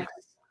 thanks,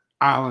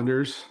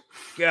 Islanders.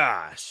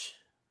 Gosh.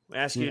 I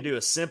ask you to do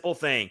a simple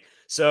thing.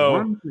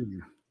 So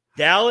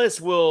Dallas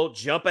will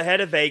jump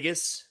ahead of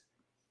Vegas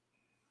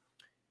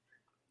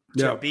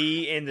to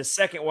be in the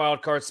second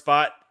wild card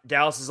spot.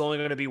 Dallas is only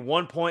going to be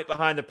 1 point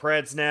behind the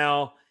Preds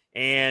now,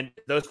 and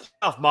those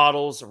playoff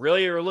models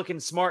really are looking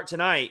smart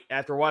tonight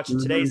after watching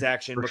today's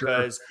action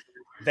because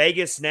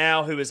Vegas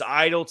now, who is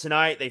idle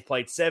tonight, they've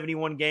played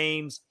 71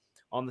 games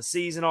on the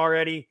season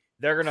already.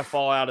 They're going to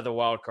fall out of the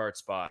wild card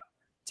spot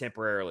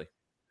temporarily.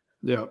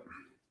 Yep.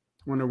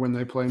 Wonder when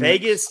they play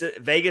Vegas. next.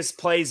 Vegas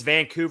plays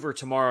Vancouver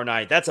tomorrow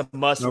night. That's a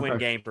must-win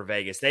game for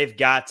Vegas. They've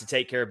got to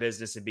take care of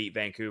business and beat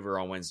Vancouver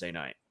on Wednesday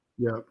night.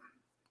 Yep.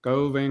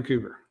 Go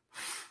Vancouver.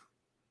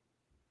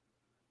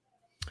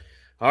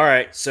 All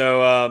right,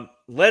 so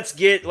let's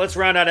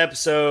round out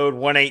episode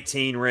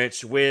 118,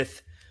 Rich,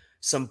 with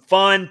some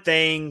fun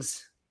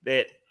things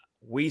that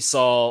we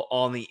saw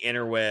on the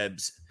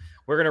interwebs.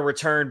 We're going to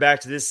return back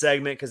to this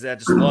segment because I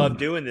just love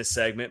doing this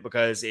segment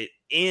because it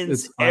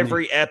ends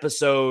every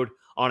episode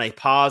on a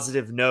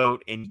positive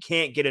note, and you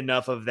can't get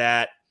enough of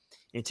that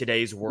in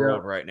today's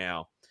world right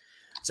now.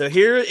 So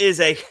here's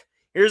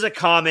a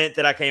comment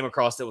that I came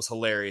across that was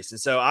hilarious. And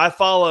so I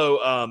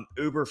follow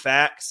Uber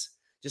Facts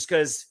just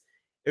because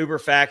Uber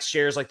Facts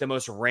shares like the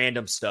most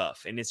random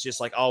stuff, and it's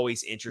just like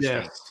always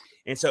interesting. Yes.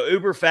 And so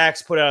Uber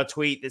Facts put out a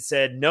tweet that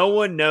said, "No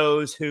one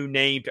knows who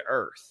named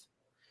Earth."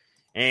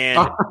 And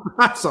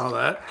I saw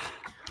that.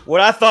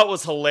 What I thought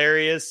was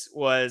hilarious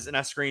was, and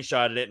I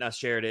screenshotted it and I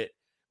shared it,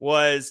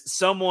 was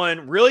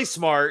someone really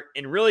smart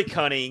and really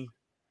cunning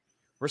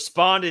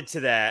responded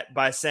to that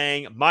by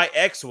saying, "My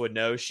ex would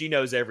know. She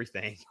knows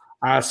everything."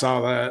 I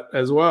saw that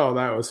as well.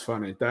 That was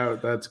funny.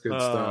 That's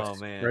good stuff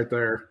man. Right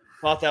there.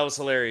 Thought that was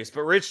hilarious.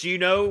 But Rich, do you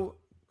know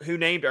who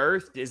named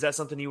Earth? Is that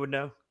something you would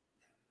know?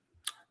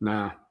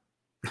 No.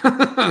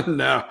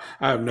 No,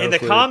 I have no clue.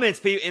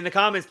 In the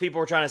comments, people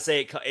were trying to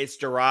say it's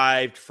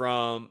derived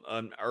from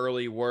an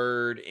early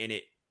word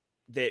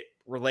that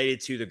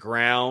related to the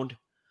ground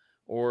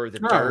or the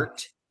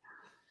dirt.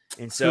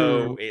 And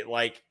so it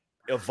like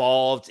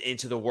evolved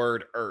into the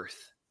word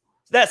Earth.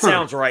 That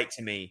sounds right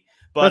to me.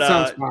 But that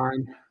sounds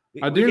fine.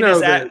 I do know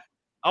that.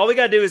 All we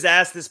got to do is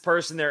ask this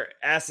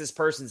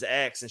person's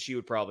ex, and she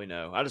would probably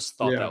know. I just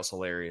thought that was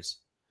hilarious.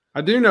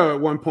 I do know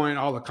at one point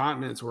all the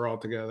continents were all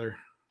together.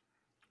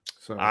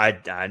 So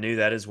I knew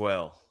that as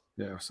well.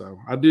 Yeah, so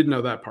I did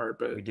know that part,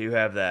 but we do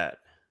have that.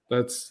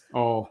 That's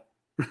all.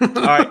 All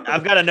right,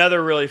 I've got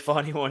another really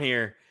funny one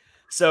here.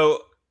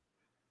 So,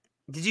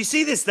 did you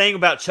see this thing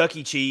about Chuck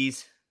E.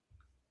 Cheese?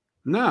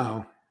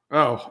 No.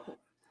 Oh,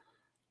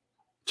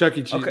 Chuck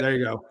E. Cheese. Okay. There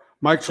you go.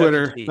 Mike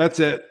Twitter. That's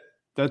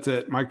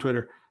it. Mike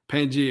Twitter.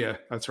 Pangea.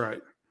 That's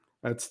right.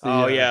 That's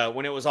the. Yeah,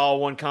 when it was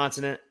all one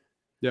consonant.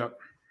 Yep.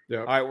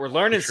 All right, we're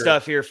learning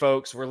stuff here,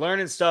 folks. We're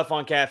learning stuff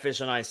on Catfish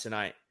on Ice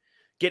tonight.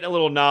 Getting a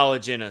little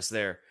knowledge in us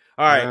there.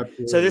 All right.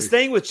 Absolutely. So this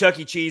thing with Chuck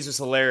E. Cheese was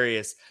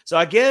hilarious. So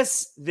I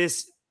guess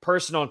this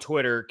person on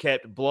Twitter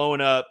kept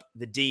blowing up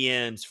the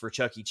DMs for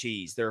Chuck E.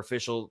 Cheese, their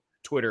official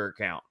Twitter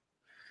account.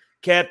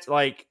 Kept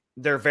like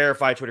their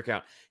verified Twitter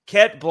account.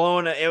 Kept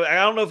blowing up. I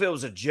don't know if it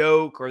was a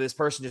joke or this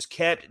person just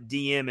kept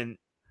DMing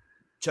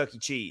Chuck E.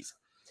 Cheese.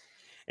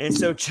 And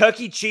so Chuck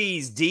E.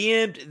 Cheese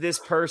DM'd this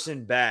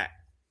person back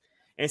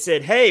and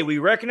said, "Hey, we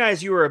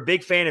recognize you are a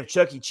big fan of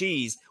Chuck E.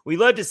 Cheese. We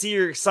love to see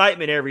your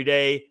excitement every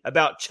day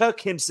about Chuck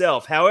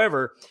himself.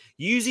 However,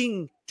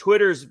 using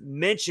Twitter's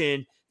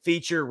mention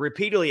feature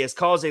repeatedly has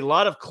caused a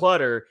lot of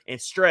clutter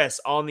and stress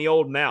on the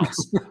old mouse.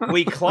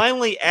 We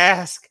kindly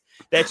ask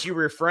that you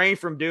refrain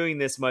from doing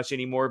this much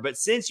anymore, but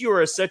since you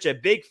are such a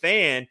big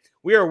fan,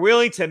 we are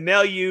willing to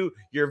mail you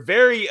your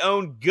very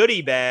own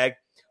goodie bag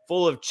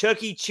full of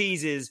Chuck E.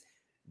 Cheese's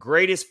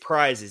greatest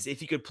prizes.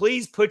 If you could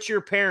please put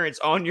your parents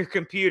on your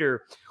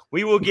computer,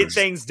 we will get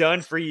things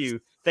done for you.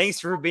 Thanks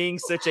for being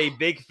such a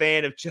big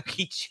fan of Chuck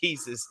E.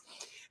 Cheese's."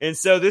 And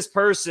so this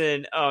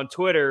person on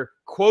Twitter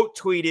quote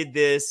tweeted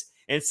this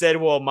and said,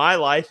 "Well, my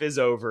life is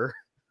over."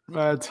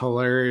 That's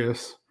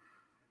hilarious.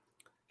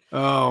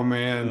 Oh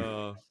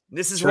man.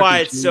 This is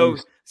why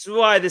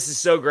this is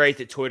so great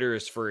that Twitter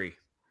is free.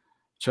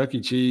 Chuck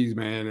E. Cheese,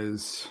 man,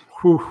 is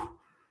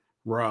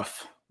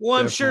rough. Well,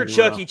 I'm sure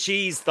Chuck E.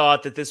 Cheese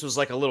thought that this was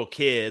like a little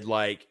kid,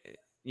 like,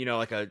 you know,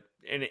 like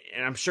and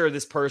I'm sure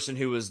this person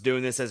who was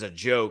doing this as a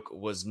joke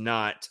was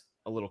not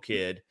a little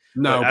kid.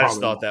 No, I just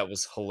thought that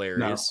was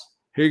hilarious. No.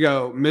 Here you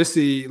go.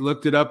 Missy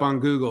looked it up on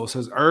Google. It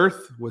says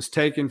Earth was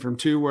taken from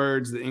two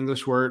words, the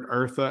English word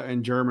Eartha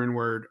and German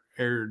word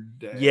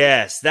Erde.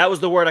 Yes, that was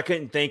the word I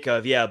couldn't think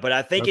of. Yeah, but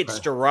I think it's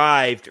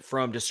derived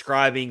from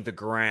describing the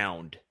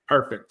ground.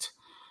 Perfect.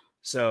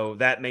 So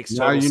that makes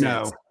total sense.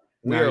 Know.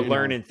 We are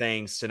learning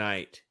things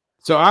tonight.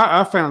 So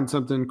I found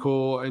something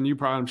cool, and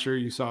I'm sure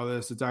you saw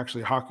this. It's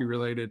actually hockey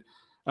related.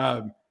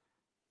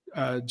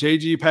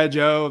 JG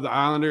Pageau of the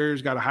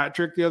Islanders got a hat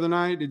trick the other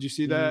night. Did you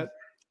see that?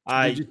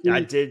 I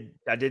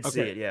did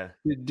see it. Yeah.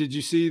 Did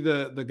you see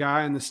the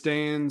guy in the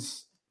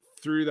stands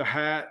threw the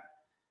hat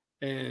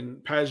and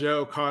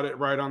Pageau caught it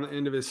right on the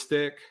end of his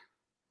stick?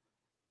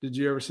 Did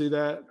you ever see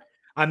that?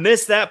 I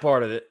missed that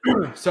part of it.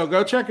 So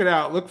go check it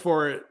out. Look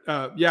for it.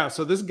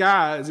 So this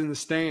guy is in the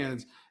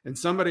stands and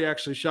somebody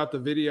actually shot the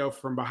video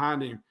from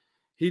behind him.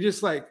 He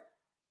just like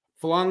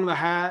flung the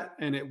hat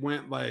and it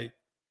went like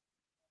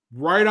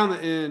right on the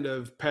end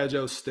of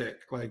Pageau's stick.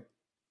 Like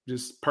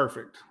just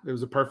perfect. It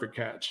was a perfect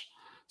catch.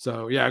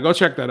 So yeah, go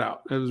check that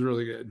out. It was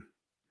really good.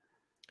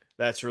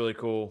 That's really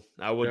cool.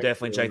 I will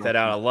definitely check that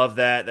out. I love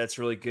that. That's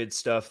really good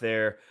stuff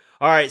there.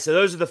 All right, so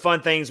those are the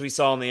fun things we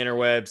saw on the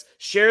interwebs.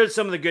 Share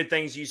some of the good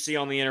things you see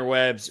on the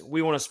interwebs.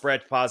 We want to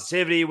spread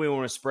positivity. We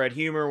want to spread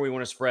humor. We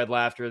want to spread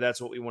laughter. That's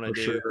what we want to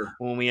do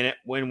when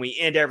we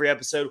end every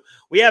episode.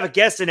 We have a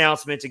guest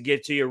announcement to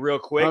give to you real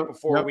quick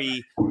before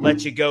we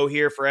let you go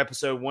here for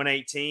episode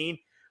 118.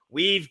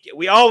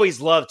 We always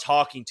love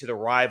talking to the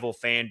rival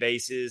fan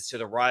bases, to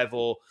the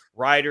rival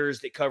writers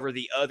that cover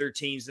the other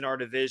teams in our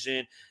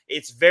division.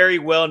 It's very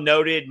well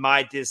noted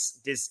my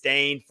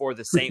disdain for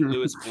the St.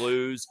 Louis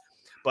Blues.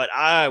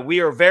 But we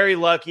are very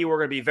lucky. We're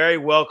going to be very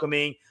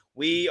welcoming.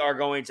 We are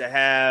going to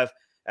have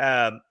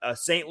a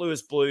St.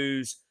 Louis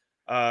Blues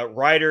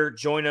writer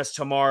join us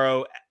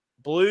tomorrow.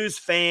 Blues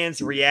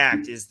Fans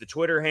React is the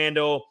Twitter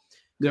handle.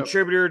 Yep.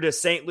 Contributor to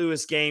St.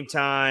 Louis Game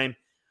Time.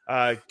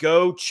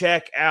 Go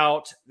check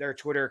out their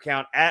Twitter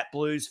account at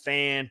Blues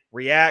Fan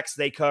Reacts.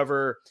 They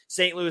cover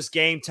St. Louis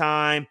Game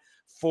Time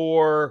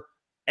for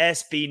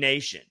SB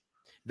Nation.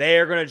 They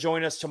are going to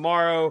join us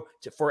tomorrow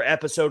for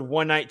episode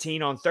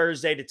 119 on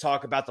Thursday to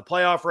talk about the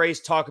playoff race,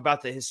 talk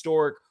about the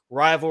historic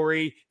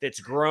rivalry that's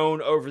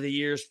grown over the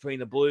years between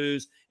the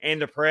Blues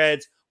and the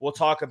Preds. We'll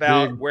talk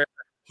about where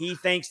he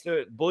thinks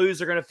the Blues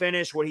are going to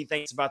finish, what he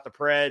thinks about the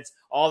Preds,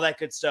 all that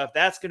good stuff.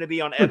 That's going to be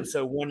on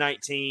episode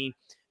 119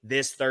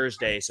 this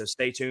Thursday, so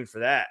stay tuned for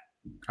that.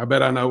 I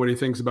bet I know what he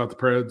thinks about the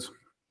Preds.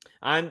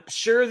 I'm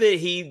sure that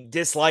he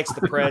dislikes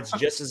the Preds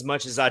just as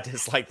much as I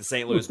dislike the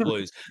St. Louis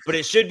Blues. But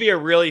it should be a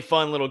really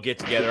fun little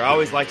get-together. I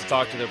always like to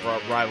talk to the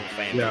rival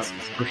fan bases.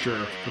 Yeah, for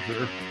sure.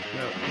 Yeah,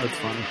 that's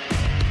fun.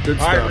 Good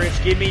stuff. All right,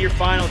 Rich, give me your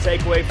final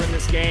takeaway from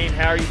this game.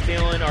 How are you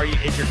feeling?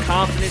 Is your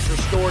confidence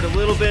restored a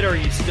little bit, or are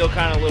you still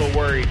kind of a little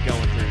worried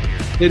going through here?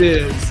 It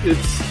is.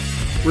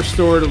 It's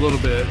restored a little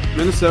bit.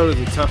 Minnesota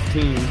is a tough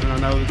team, and I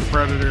know that the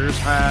Predators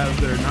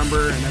have their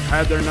number and have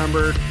had their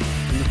number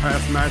in the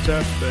past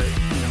matchup, but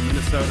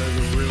Minnesota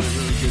is a really,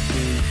 really good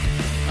team.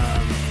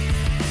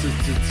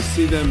 To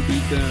see them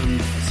beat them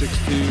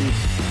 6-2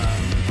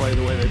 and play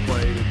the way they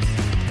played,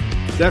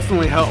 it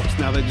definitely helps.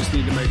 Now they just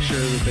need to make sure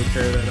that they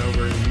carry that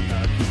over and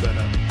keep that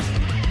up.